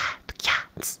 Pat that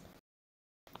cat.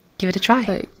 Give it a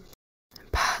try.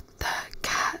 Pat that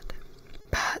cat.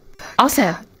 Pat that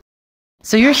awesome. cat.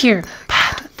 So you're here.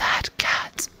 Pat that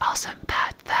cat. Awesome.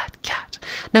 Pat that cat.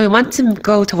 Now we want to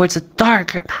go towards a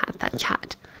darker pat that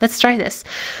cat. Let's try this.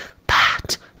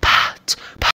 Pat, pat,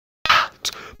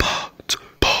 pat, pat,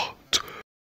 pat.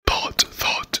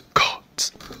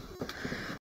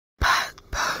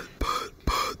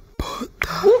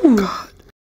 Ooh.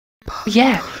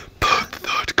 Yeah. Pat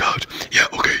that cat. Yeah,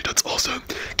 okay, that's awesome.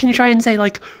 Can you try and say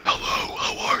like, hello,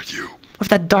 how are you? with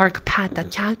that dark pat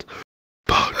that cat?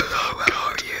 Pat that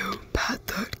cat. You pat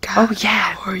that cat. Oh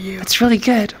yeah. How are you? That's really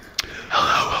good.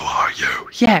 Hello, how are you?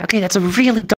 Yeah, okay, that's a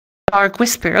really dark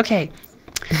whisper. Okay.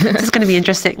 This is going to be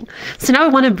interesting. So now I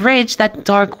want to bridge that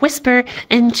dark whisper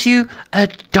into a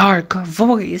dark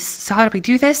voice. So how do we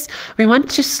do this? We want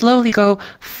to slowly go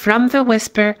from the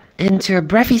whisper into a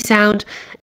breathy sound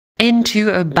into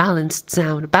a balanced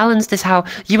sound. Balanced is how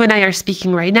you and I are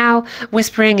speaking right now.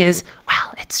 Whispering is,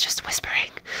 well, it's just whispering.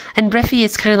 And breathy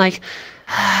is kind of like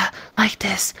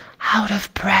this out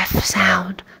of breath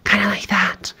sound. Kind of like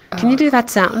that. Can you do that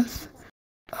sound?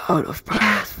 Out of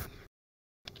breath.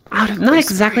 Yeah. Not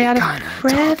exactly out of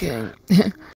breath.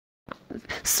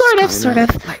 Sort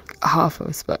of. Like half a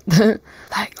whisper.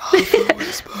 Like half a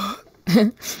whisper.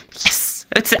 Yes,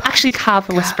 it's actually half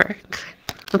a whisper.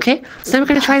 Okay, so then we're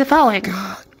going to try the following.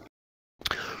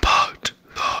 Pat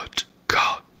that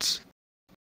cat.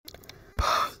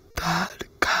 Pat that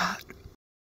cat.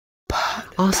 Pat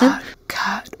Awesome. that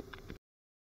cat.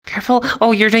 Careful.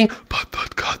 Oh, you're doing Pat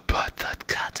that cat. pat that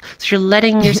cat. So you're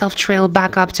letting yourself trail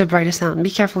back up to a brighter sound. Be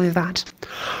careful with that.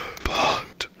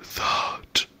 Pat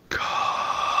that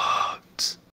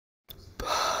cat.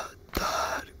 Pat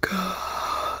that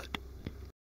cat.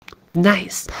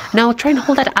 Nice. Now try and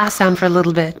hold that ah sound for a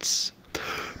little bit.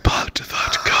 Pat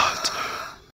that cat.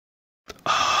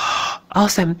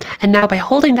 Awesome. And now by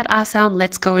holding that ah sound,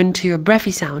 let's go into a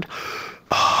breathy sound.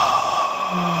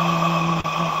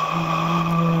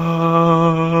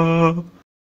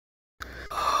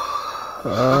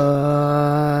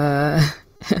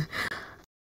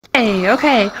 Hey,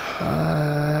 okay.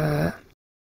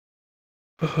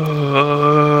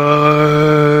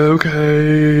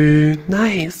 Okay.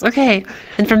 Nice. Okay.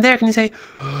 And from there, can you say,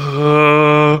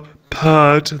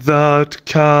 Pat that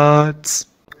cat.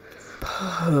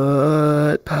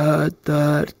 Pat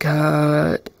that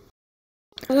cat.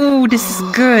 ooh, this is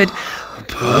good.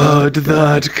 Pat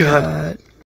that cat.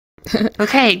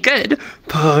 Okay, good.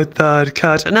 Pat that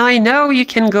cat. Now I know you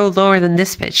can go lower than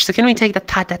this pitch. So can we take that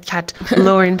pat that cat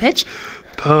lower in pitch?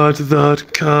 Pat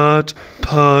that cat.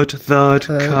 Pat that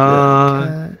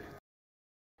cat.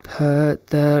 Pat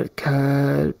that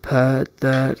cat. Pat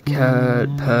that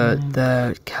cat. Pat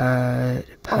that cat.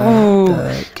 Oh. Pat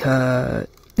that cat.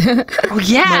 Oh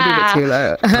yeah. Maybe a bit too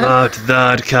low. Pat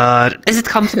that cat. Is it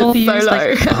comfortable for you? So It's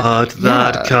like, low. Pat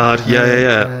that cat.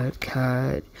 Yeah. Pat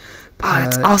cat. oh,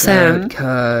 it's awesome.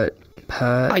 Cat.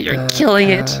 Pat. Oh, you're killing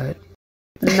it.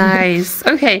 Nice.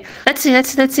 Okay, let's see.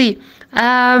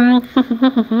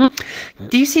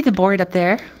 Do you see the board up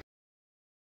there?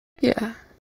 Yeah.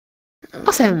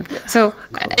 Awesome. So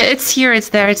it's here, it's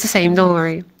there, it's the same. Don't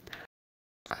worry.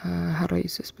 How do I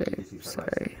use this bit?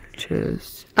 Sorry.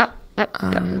 Cheers.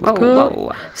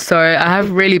 Whoa. Sorry, I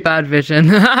have really bad vision.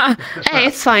 Hey,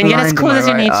 it's fine. Get as close as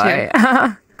you need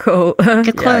to. Cool.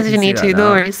 Get close as you need to. No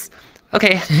worries.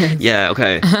 Okay. Yeah,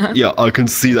 okay. Yeah, I can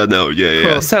see that now.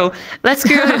 Yeah. So let's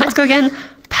go. Let's go again.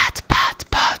 Pat. Pat.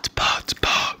 Pat,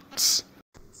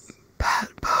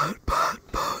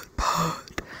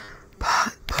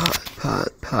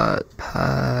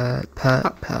 pat,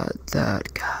 pat, pat, that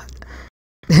cat.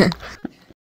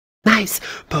 Nice.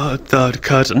 Pat that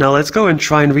cat. Now let's go and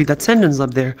try and read that sentence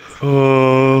up there.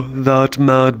 Oh, that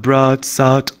mad brat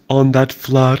sat on that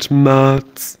flat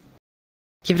mat.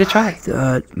 Give it a try.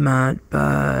 That mad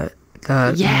brat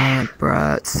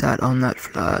sat on that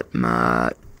flat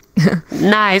mat.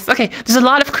 Nice. Okay, there's a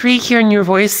lot of creak here in your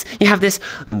voice. You have this.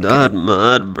 That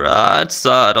mad brat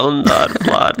sat on that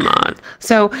flat mat.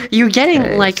 So you're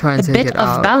getting like try and a take bit it of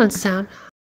out. balance sound.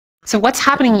 So what's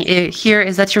happening here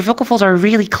is that your vocal folds are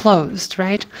really closed,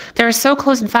 right? They're so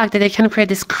close, in fact, that they kind of create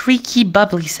this creaky,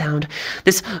 bubbly sound.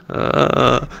 This,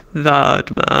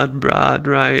 that mad brat,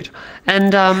 right?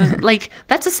 And, like,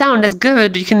 that's a sound that's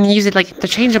good. You can use it, like,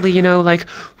 interchangeably, you know, like,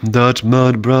 that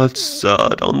mad brat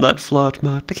sat on that flat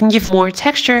mat. It can give more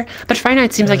texture, but right now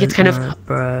it seems like it's kind of...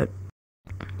 Brat.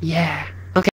 Yeah.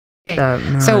 Okay.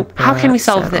 So how can we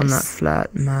solve this? On that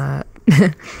flat mat.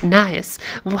 Nice.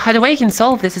 Well, how the way you can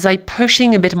solve this is by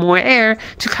pushing a bit more air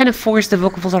to kind of force the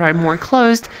vocal folds that are more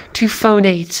closed to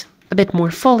phonate a bit more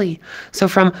fully. So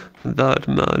from that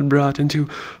mad brat into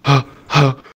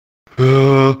that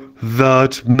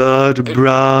mad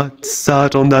brat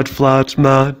sat on that flat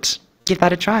mat. Give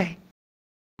that a try.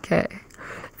 Okay.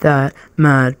 That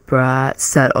mad brat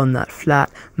sat on that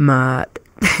flat mat.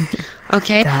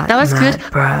 Okay, that was mad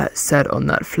good. Brat sat on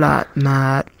that flat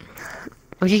mat.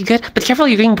 Okay, good. But careful,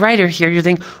 you're getting brighter here. You're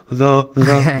thinking,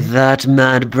 that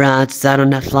mad brat sat on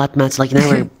that flat mat. So, like, now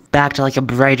we're back to, like, a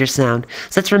brighter sound.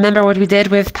 So let's remember what we did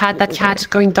with Pat That Cat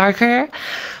going darker.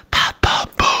 Pat That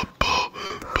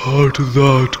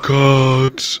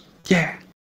Cat. Yeah.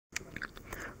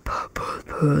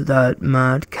 That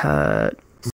mad cat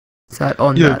sat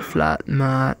on that flat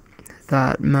mat.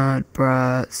 That mad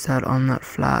brat sat on that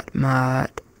flat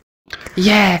mat.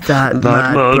 Yeah. That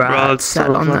mad brat sat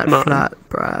on that flat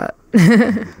brat.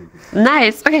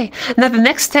 Nice. Okay. Now the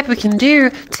next step we can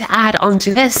do to add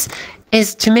onto this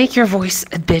is to make your voice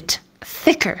a bit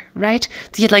thicker, right?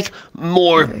 To get like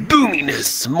more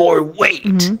boominess, more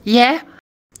weight. Yeah.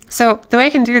 So the way I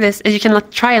can do this is you can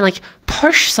like, try and like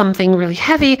push something really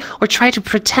heavy, or try to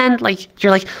pretend like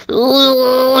you're like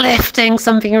lifting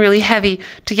something really heavy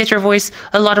to get your voice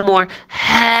a lot more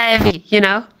heavy, you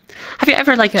know? Have you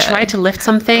ever like tried to lift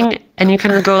something and you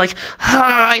kind of go like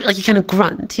you kind of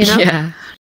grunt, you know? Yeah.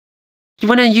 You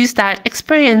want to use that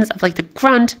experience of like the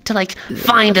grunt to like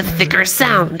find a thicker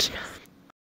sound.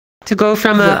 To go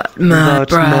from that mad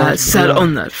brat sat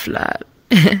on that flat.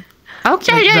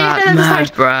 Okay, like that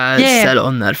mad brat sat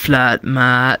on that flat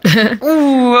mat.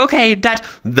 Ooh, okay, that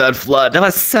flat.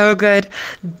 was so good.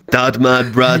 That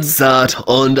mad brat sat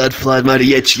on that flat mat.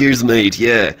 Yeah, cheers, mate.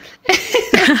 Yeah.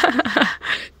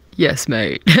 Yes,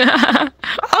 mate.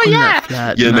 Oh yeah.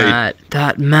 That mat.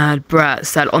 That mad brat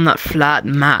sat on that flat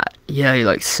mat. Yeah, he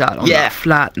like sat on that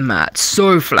flat mat.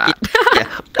 So flat. Yeah.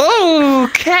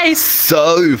 Okay.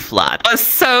 So flat. That was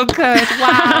so good.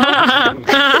 Wow.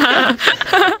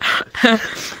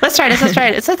 Let's try this.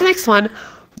 It's the next one.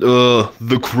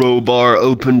 The crowbar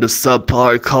opened a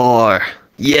subpar car.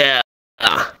 Yeah.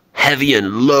 Heavy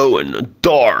and low and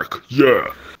dark. Yeah.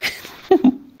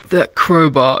 That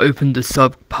crowbar opened the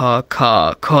subpar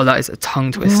car. God, that is a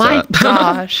tongue twister. My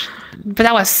gosh. But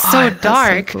that was so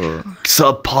dark. So cool.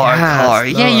 Subpar car.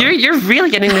 Yeah, you're really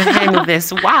getting the hang of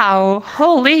this. Wow.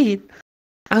 Holy.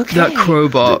 Okay. That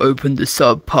crowbar opened the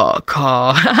subpar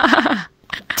car.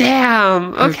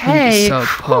 Damn. Okay.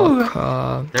 Subpar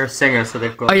car. They're singers, so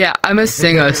they've got... Oh yeah, I'm a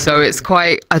singer, so it's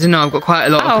quite, I don't know, I've got quite a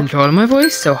lot of control on my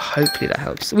voice, so hopefully that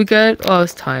helps. We good? Oh,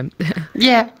 it's time.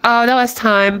 Yeah. Oh, that was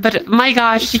time. But my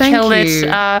gosh, you killed it.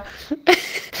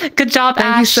 Good job, Thank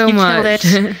Ash. you so much.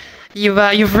 Killed it.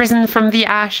 You've risen from the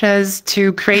ashes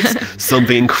to create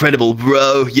something incredible,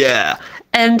 bro. Yeah.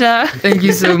 And thank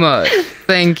you so much.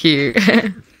 Thank you.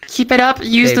 Keep it up.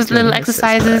 Use those little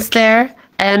exercises there.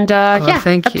 And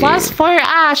thank you. Applause for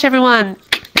Ash, everyone.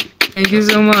 Thank you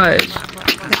so much.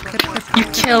 You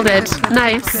killed it.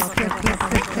 Nice.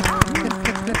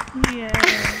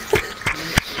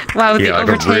 Wow, the I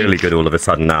overtake. got really good all of a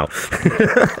sudden now.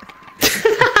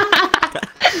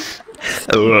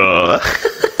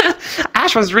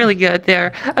 Ash was really good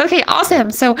there. Okay, awesome.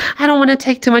 So I don't want to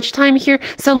take too much time here.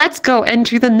 So let's go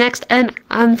into the next and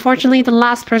unfortunately the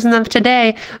last person of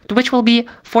today, which will be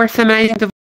for feminizing the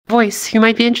voice. Who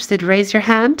might be interested? Raise your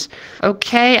hand.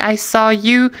 Okay, I saw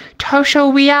you.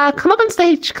 Tosho, come up on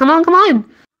stage. Come on.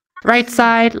 Right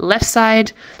side, left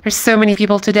side. There's so many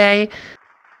people today.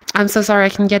 I'm so sorry I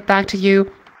can get back to you.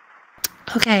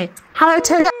 Okay. Hello,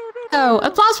 Tosho.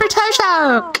 Applause for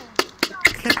Tosho.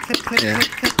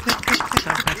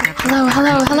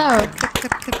 Hello.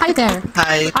 Hi there.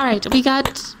 Hi. All right, we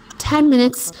got 10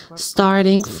 minutes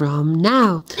starting from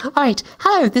now. All right.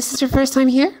 Hello, this is your first time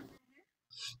here?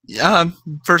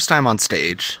 First time on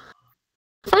stage.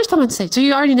 First time on stage. So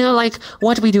you already know like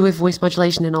what we do with voice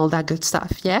modulation and all that good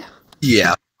stuff, yeah?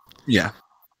 Yeah.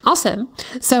 Awesome.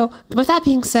 So with that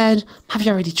being said, have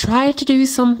you already tried to do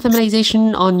some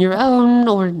feminization on your own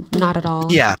or not at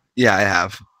all? Yeah, I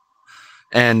have.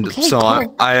 And Okay, so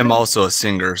cool. I am also a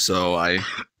singer, so I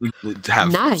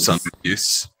have some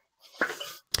use.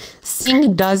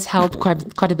 Singing does help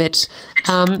quite a bit.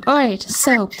 All right,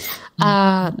 so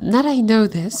now that I know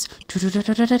this,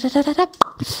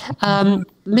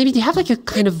 maybe do you have like a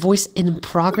kind of voice in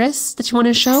progress that you want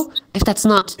to show? If that's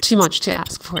not too much to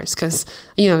ask, of course, because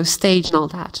stage and all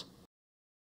that.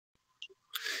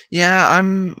 Yeah,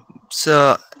 I'm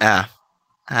so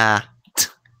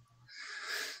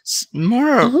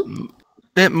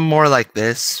bit more like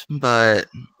this, but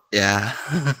yeah.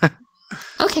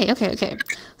 Okay.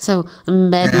 So a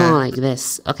bit more like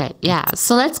this. Okay, yeah.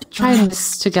 So let's try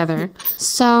this together.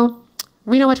 So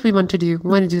we know what we want to do. We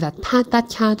want to do that pat that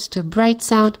cat to a bright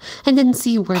sound, and then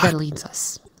see where that leads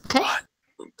us. Okay.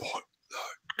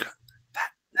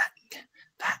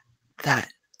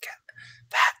 That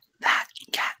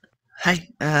cat. Hi.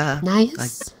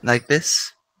 Nice. Like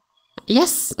this.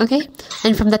 Yes, okay.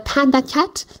 And from that pat that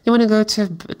cat, you want to go you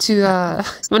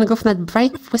want to go from that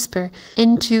bright whisper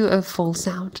into a full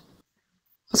sound.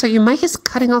 So your mic is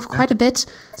cutting off quite a bit.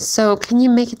 So can you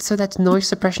make it so that noise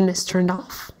suppression is turned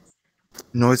off?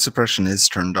 Noise suppression is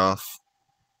turned off.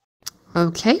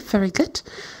 Okay, very good.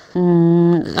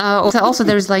 Also,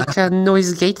 there's like a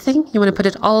noise gate thing. You want to put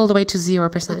it all the way to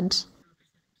 0%,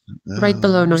 right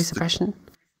below noise suppression.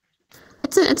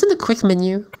 It's in the quick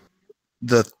menu.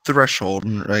 The threshold,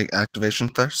 right? Activation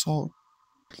threshold?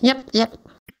 Yep.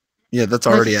 Yeah, that's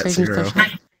already at 0.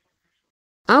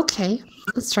 Okay,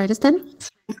 let's try this then.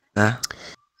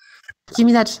 Give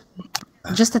me that,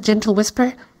 just a gentle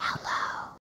whisper.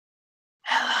 Hello.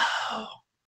 Hello.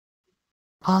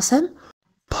 Awesome.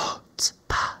 Pats,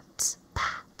 pats,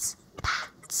 pats,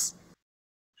 pats.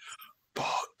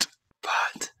 Pat,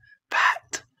 pat,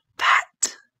 pat,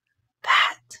 pat,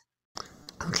 pat.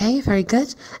 Okay, very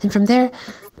good. And from there,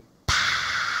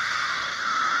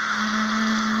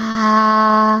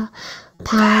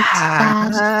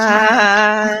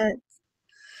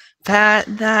 pat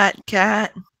that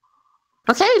cat.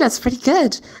 Okay, that's pretty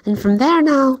good. And from there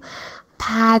now,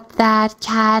 pat that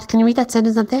cat. Can you read that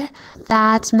sentence up there?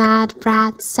 That mad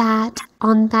brat sat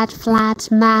on that flat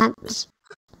mat.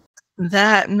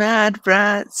 That mad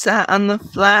brat sat on the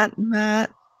flat mat.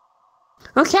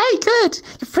 Okay, good.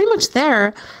 You're pretty much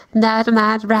there. That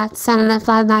mad rat sat on that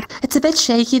flat mat. It's a bit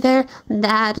shaky there.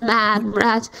 That mad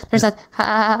rat. There's that.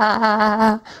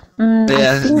 I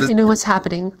think I know what's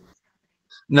happening.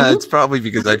 No, it's probably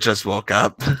because I just woke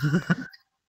up.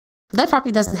 That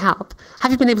probably doesn't help.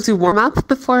 Have you been able to warm up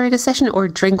before the session or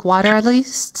drink water at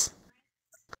least?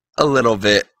 A little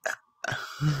bit. A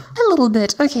little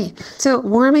bit. Okay. So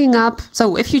warming up.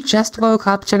 So if you just woke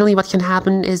up, generally what can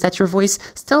happen is that your voice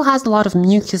still has a lot of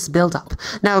mucus buildup.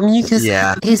 Now, mucus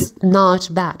is not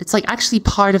bad. It's like actually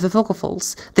part of the vocal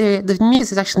folds. The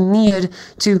mucus is actually needed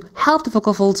to help the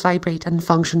vocal folds vibrate and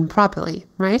function properly,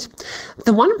 right?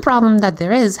 The one problem that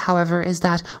there is, however, is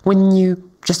that when you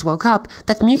just woke up,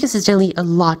 that mucus is generally a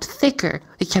lot thicker.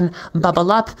 It can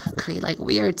bubble up, create like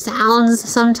weird sounds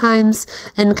sometimes,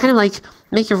 and kind of like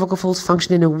make your vocal folds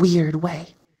function in a weird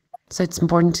way. So it's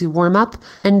important to warm up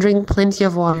and drink plenty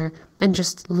of water and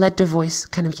just let the voice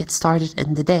kind of get started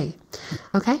in the day.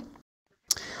 Okay?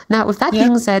 Now, with that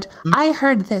being said, I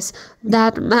heard this.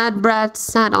 That mad brat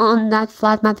sat on that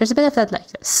flat mat. There's a bit of that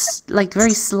like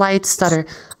very slight stutter.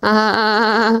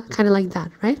 Kind of like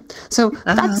that, right? So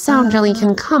that sound generally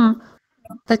can come,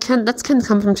 that can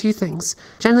come from two things.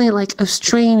 Generally like a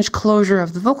strange closure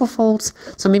of the vocal folds.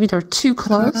 So maybe they're too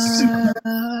close.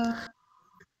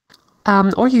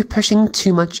 Or you're pushing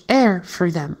too much air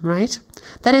through them, right?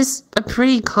 That is a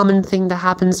pretty common thing that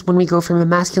happens when we go from a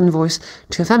masculine voice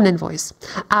to a feminine voice.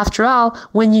 After all,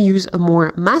 when you use a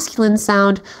more masculine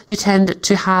sound, you tend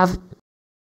to have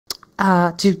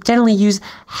to generally use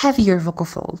heavier vocal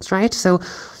folds, right? So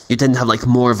you tend to have like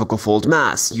more vocal fold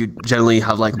mass. You generally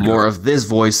have like more of this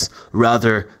voice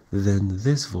rather than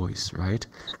this voice, right?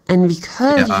 And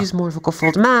because you use more vocal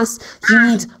fold mass, you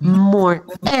need more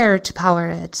air to power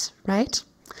it, right?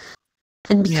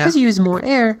 And because you use more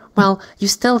air, well, you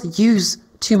still use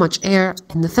too much air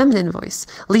in the feminine voice,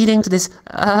 leading to this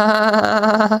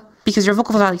because your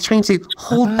vocal folds are like trying to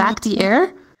hold back the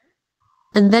air,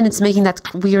 and then it's making that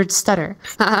weird stutter,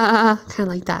 kind of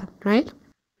like that, right?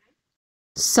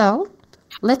 So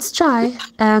let's try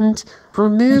and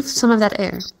remove some of that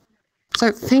air.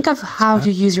 So think of how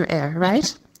you use your air,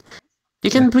 right? You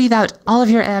can breathe out all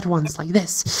of your air at once, like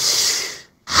this.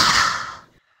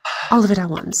 All of it at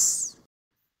once.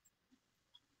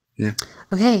 Yeah.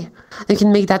 Okay, you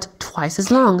can make that twice as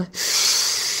long.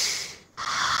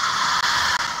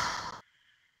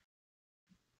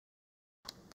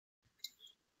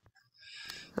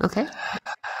 Okay.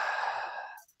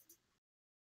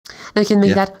 Now you can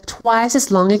make that twice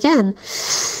as long again.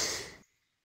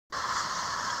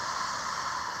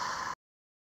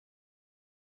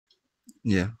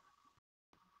 Yeah.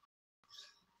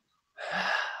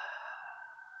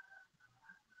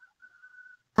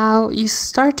 Now you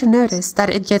start to notice that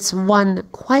it gets one,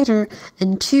 quieter,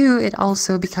 and two, it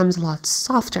also becomes a lot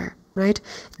softer, right?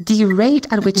 The rate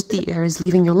at which the air is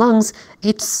leaving your lungs,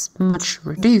 it's much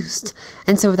reduced.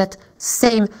 And so that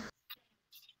same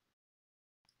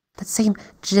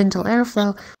gentle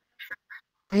airflow,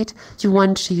 right? You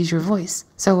want to use your voice.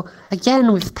 So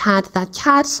again, we've pat that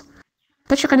cat,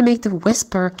 but you're going to make the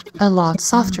whisper a lot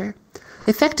softer.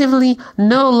 Effectively,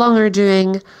 no longer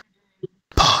doing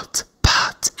pat,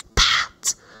 pat,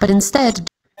 pat, but instead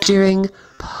doing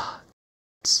pat,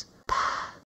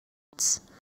 pat,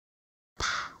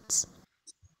 pat.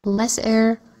 less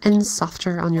air, and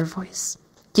softer on your voice.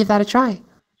 Give that a try.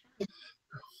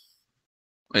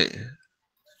 Wait,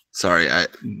 sorry.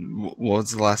 What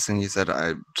was the last thing you said?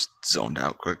 I just zoned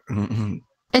out quick.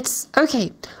 It's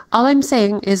okay. All I'm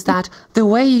saying is that the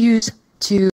way you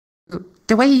use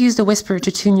the whisper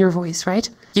to tune your voice, right?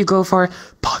 You go for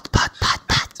pot, pot, pot,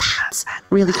 pot, pot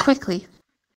really quickly.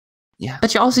 Yeah.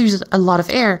 But you also use a lot of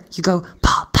air. You go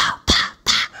pa, pa, pa,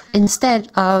 pa,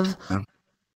 instead of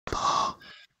pa,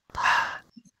 pa,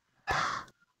 pa, pa,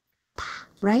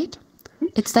 right?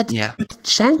 It's that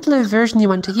gentler version you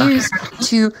want to use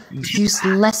to use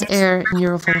less air in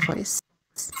your full voice.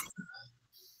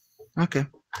 Okay.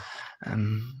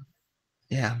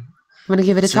 Yeah. Want to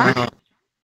give it a try?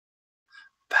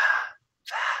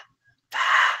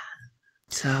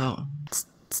 So.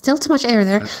 Still too much air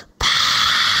there.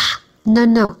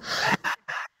 No.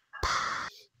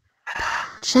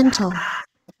 Gentle.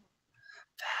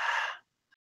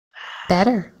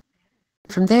 Better.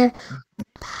 From there.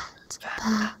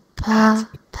 Pat, pa,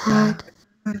 pa,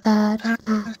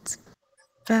 pat,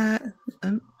 pat.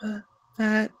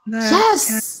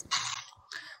 Yes!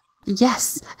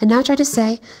 Yes. And now try to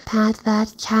say, pat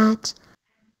that cat,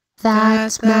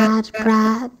 that mad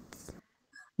brat.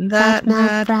 That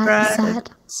mad brat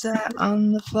sat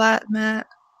on the flat mat.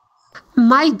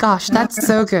 My gosh, that's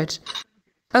so good.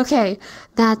 Okay,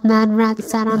 that mad rat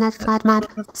sat on that flat mat.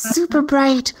 Super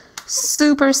bright,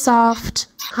 super soft,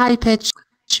 high pitch.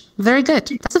 Very good.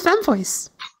 That's a femme voice.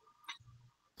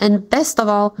 And best of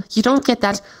all, you don't get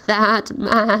that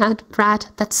mad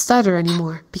brat, that stutter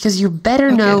anymore, because you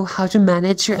better know how to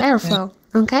manage your airflow.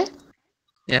 Okay?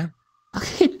 Yeah.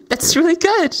 Okay, that's really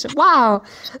good. Wow.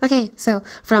 Okay, so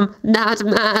from that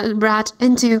mad brat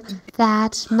into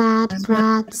that mad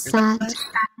brat sat.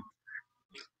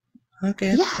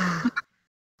 Okay. Yeah.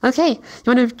 Okay, you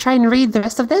want to try and read the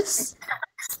rest of this?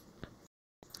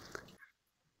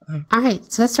 All right,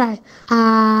 so let's try.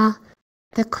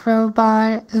 The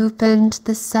crowbar opened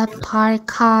the subpar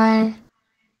car.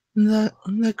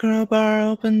 The crowbar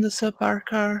opened the subpar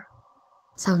car.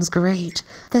 Sounds great.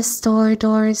 The store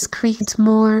doors creaked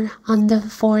more on the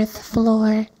 4th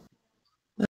floor.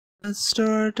 The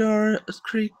store door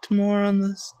creaked more on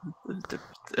the...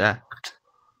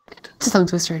 It's a tongue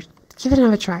twister. Give it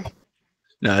another try.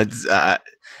 No,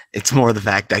 it's more the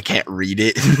fact I can't read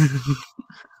it.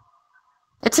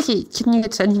 It's okay. Can you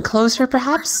get any closer,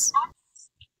 perhaps?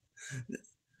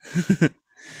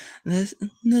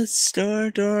 The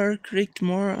store door creaked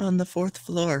more on the 4th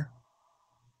floor.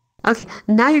 Okay,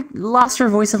 now you lost your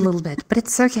voice a little bit, but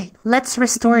it's okay. Let's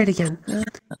restore it again.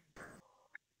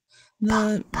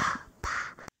 Pat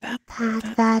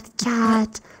that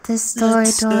cat, the store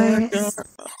doors.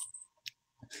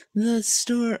 The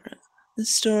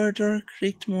store door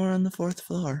creaked more on the 4th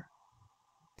floor.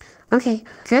 Okay,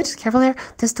 good. Careful there.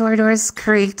 The store doors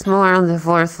creaked more on the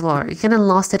 4th floor. You kind of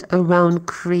lost it around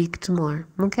creaked more.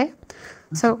 Okay?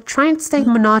 So try and stay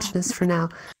monotonous for now.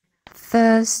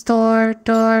 The store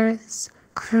doors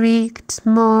creaked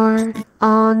more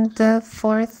on the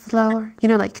 4th floor. You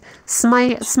know, like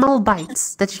small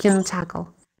bites that you can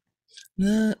tackle.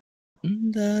 The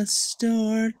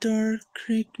store door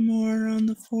creaked more on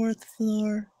the 4th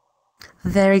floor.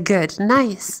 Very good.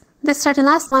 Nice. Let's try the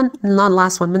last one. Not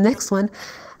last one, but next one.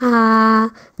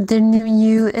 The new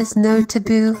you is no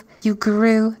taboo. You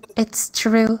grew. It's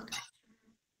true.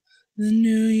 The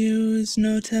new you is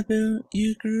no taboo.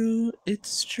 You grew.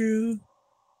 It's true.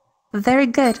 Very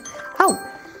good. Oh.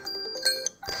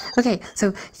 Okay,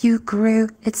 so you grew.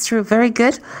 It's true. Very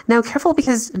good. Now careful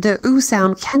because the oo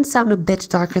sound can sound a bit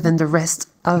darker than the rest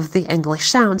of the English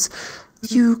sounds.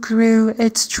 You grew.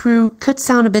 It's true. Could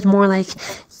sound a bit more like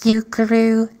you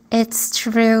grew. It's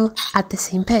true at the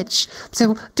same pitch.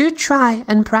 So do try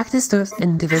and practice those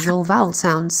individual vowel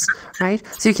sounds, right?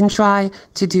 So you can try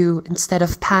to do, instead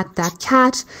of pat that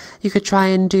cat, you could try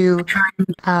and do,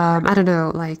 I don't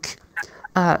know, like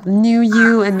new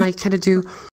you, and like kind of do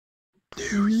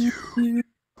new you, new you,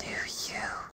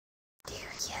 new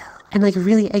you, and like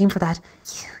really aim for that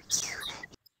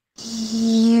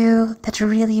you, that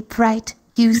really bright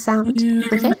you sound.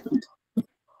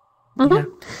 Okay? Yeah.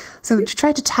 So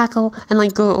try to tackle and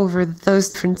like go over those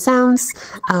different sounds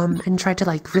and try to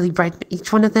like really brighten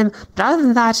each one of them. But other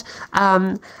than that,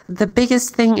 the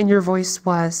biggest thing in your voice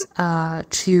was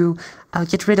to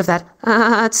get rid of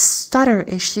that stutter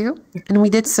issue. And we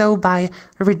did so by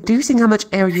reducing how much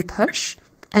air you push.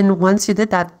 And once you did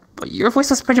that, your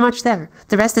voice was pretty much there.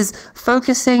 The rest is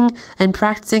focusing and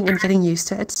practicing and getting used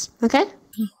to it. Okay?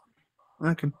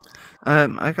 Okay.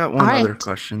 I got one other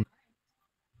question.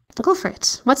 Go for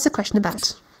it. What's the question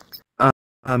about?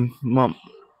 Mom,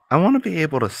 I want to be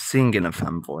able to sing in a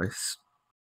femme voice.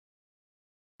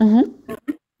 Mm-hmm.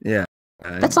 Yeah.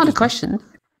 That's not a question.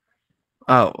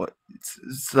 Oh,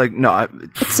 it's like, no.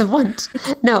 It's a want.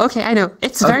 No, okay, I know.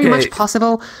 It's very much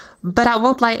possible, but I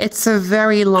won't lie, it's a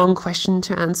very long question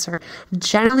to answer.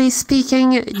 Generally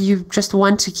speaking, you just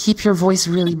want to keep your voice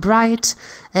really bright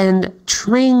and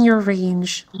train your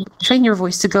range, train your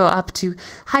voice to go up to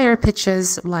higher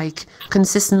pitches, like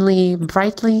consistently,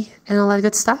 brightly, and all that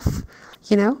good stuff,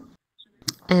 you know?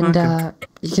 And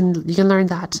you can learn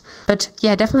that. But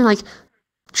yeah, definitely like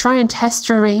try and test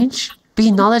your range. Be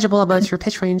knowledgeable about your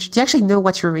pitch range. Do you actually know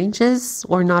what your range is,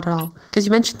 or not at all? Because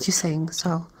you mentioned you sing,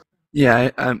 so.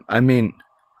 Yeah, I mean,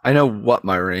 I know what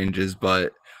my range is,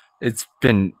 but it's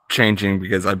been changing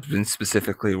because I've been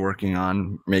specifically working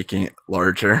on making it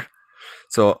larger.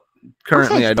 So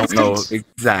currently, I don't know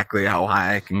exactly how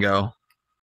high I can go.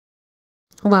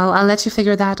 Well, I'll let you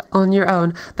figure that on your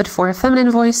own. But for a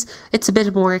feminine voice, it's a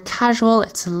bit more casual.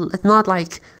 It's not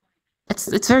like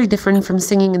it's very different from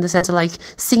singing in the sense of like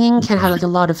singing can have like a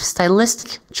lot of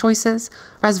stylistic choices,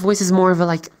 whereas voice is more of a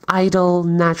like idle,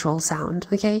 natural sound.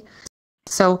 Okay,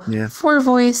 so for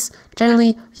voice,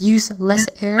 generally use less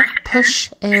air,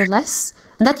 push air less,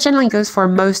 and that generally goes for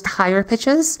most higher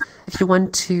pitches. If you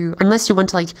want to, unless you want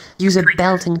to like use a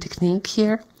belting technique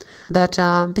here, but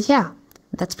yeah,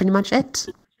 that's pretty much it.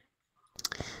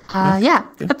 Yeah,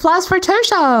 applause for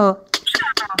Tosho.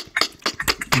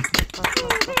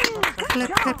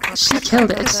 She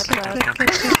killed it.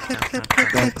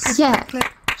 Yeah.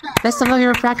 Best of all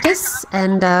your practice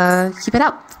and keep it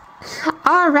up.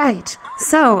 All right.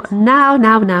 So now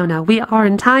we are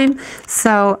in time.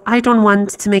 So I don't want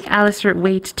to make Alistair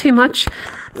wait too much.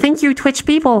 Thank you, Twitch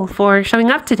people, for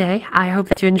showing up today. I hope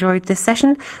that you enjoyed this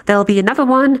session. There'll be another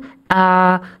one,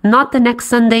 not the next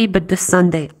Sunday, but the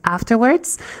Sunday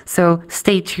afterwards. So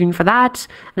stay tuned for that.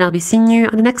 And I'll be seeing you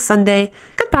on the next Sunday.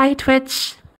 Goodbye,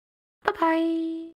 Twitch. Bye-bye.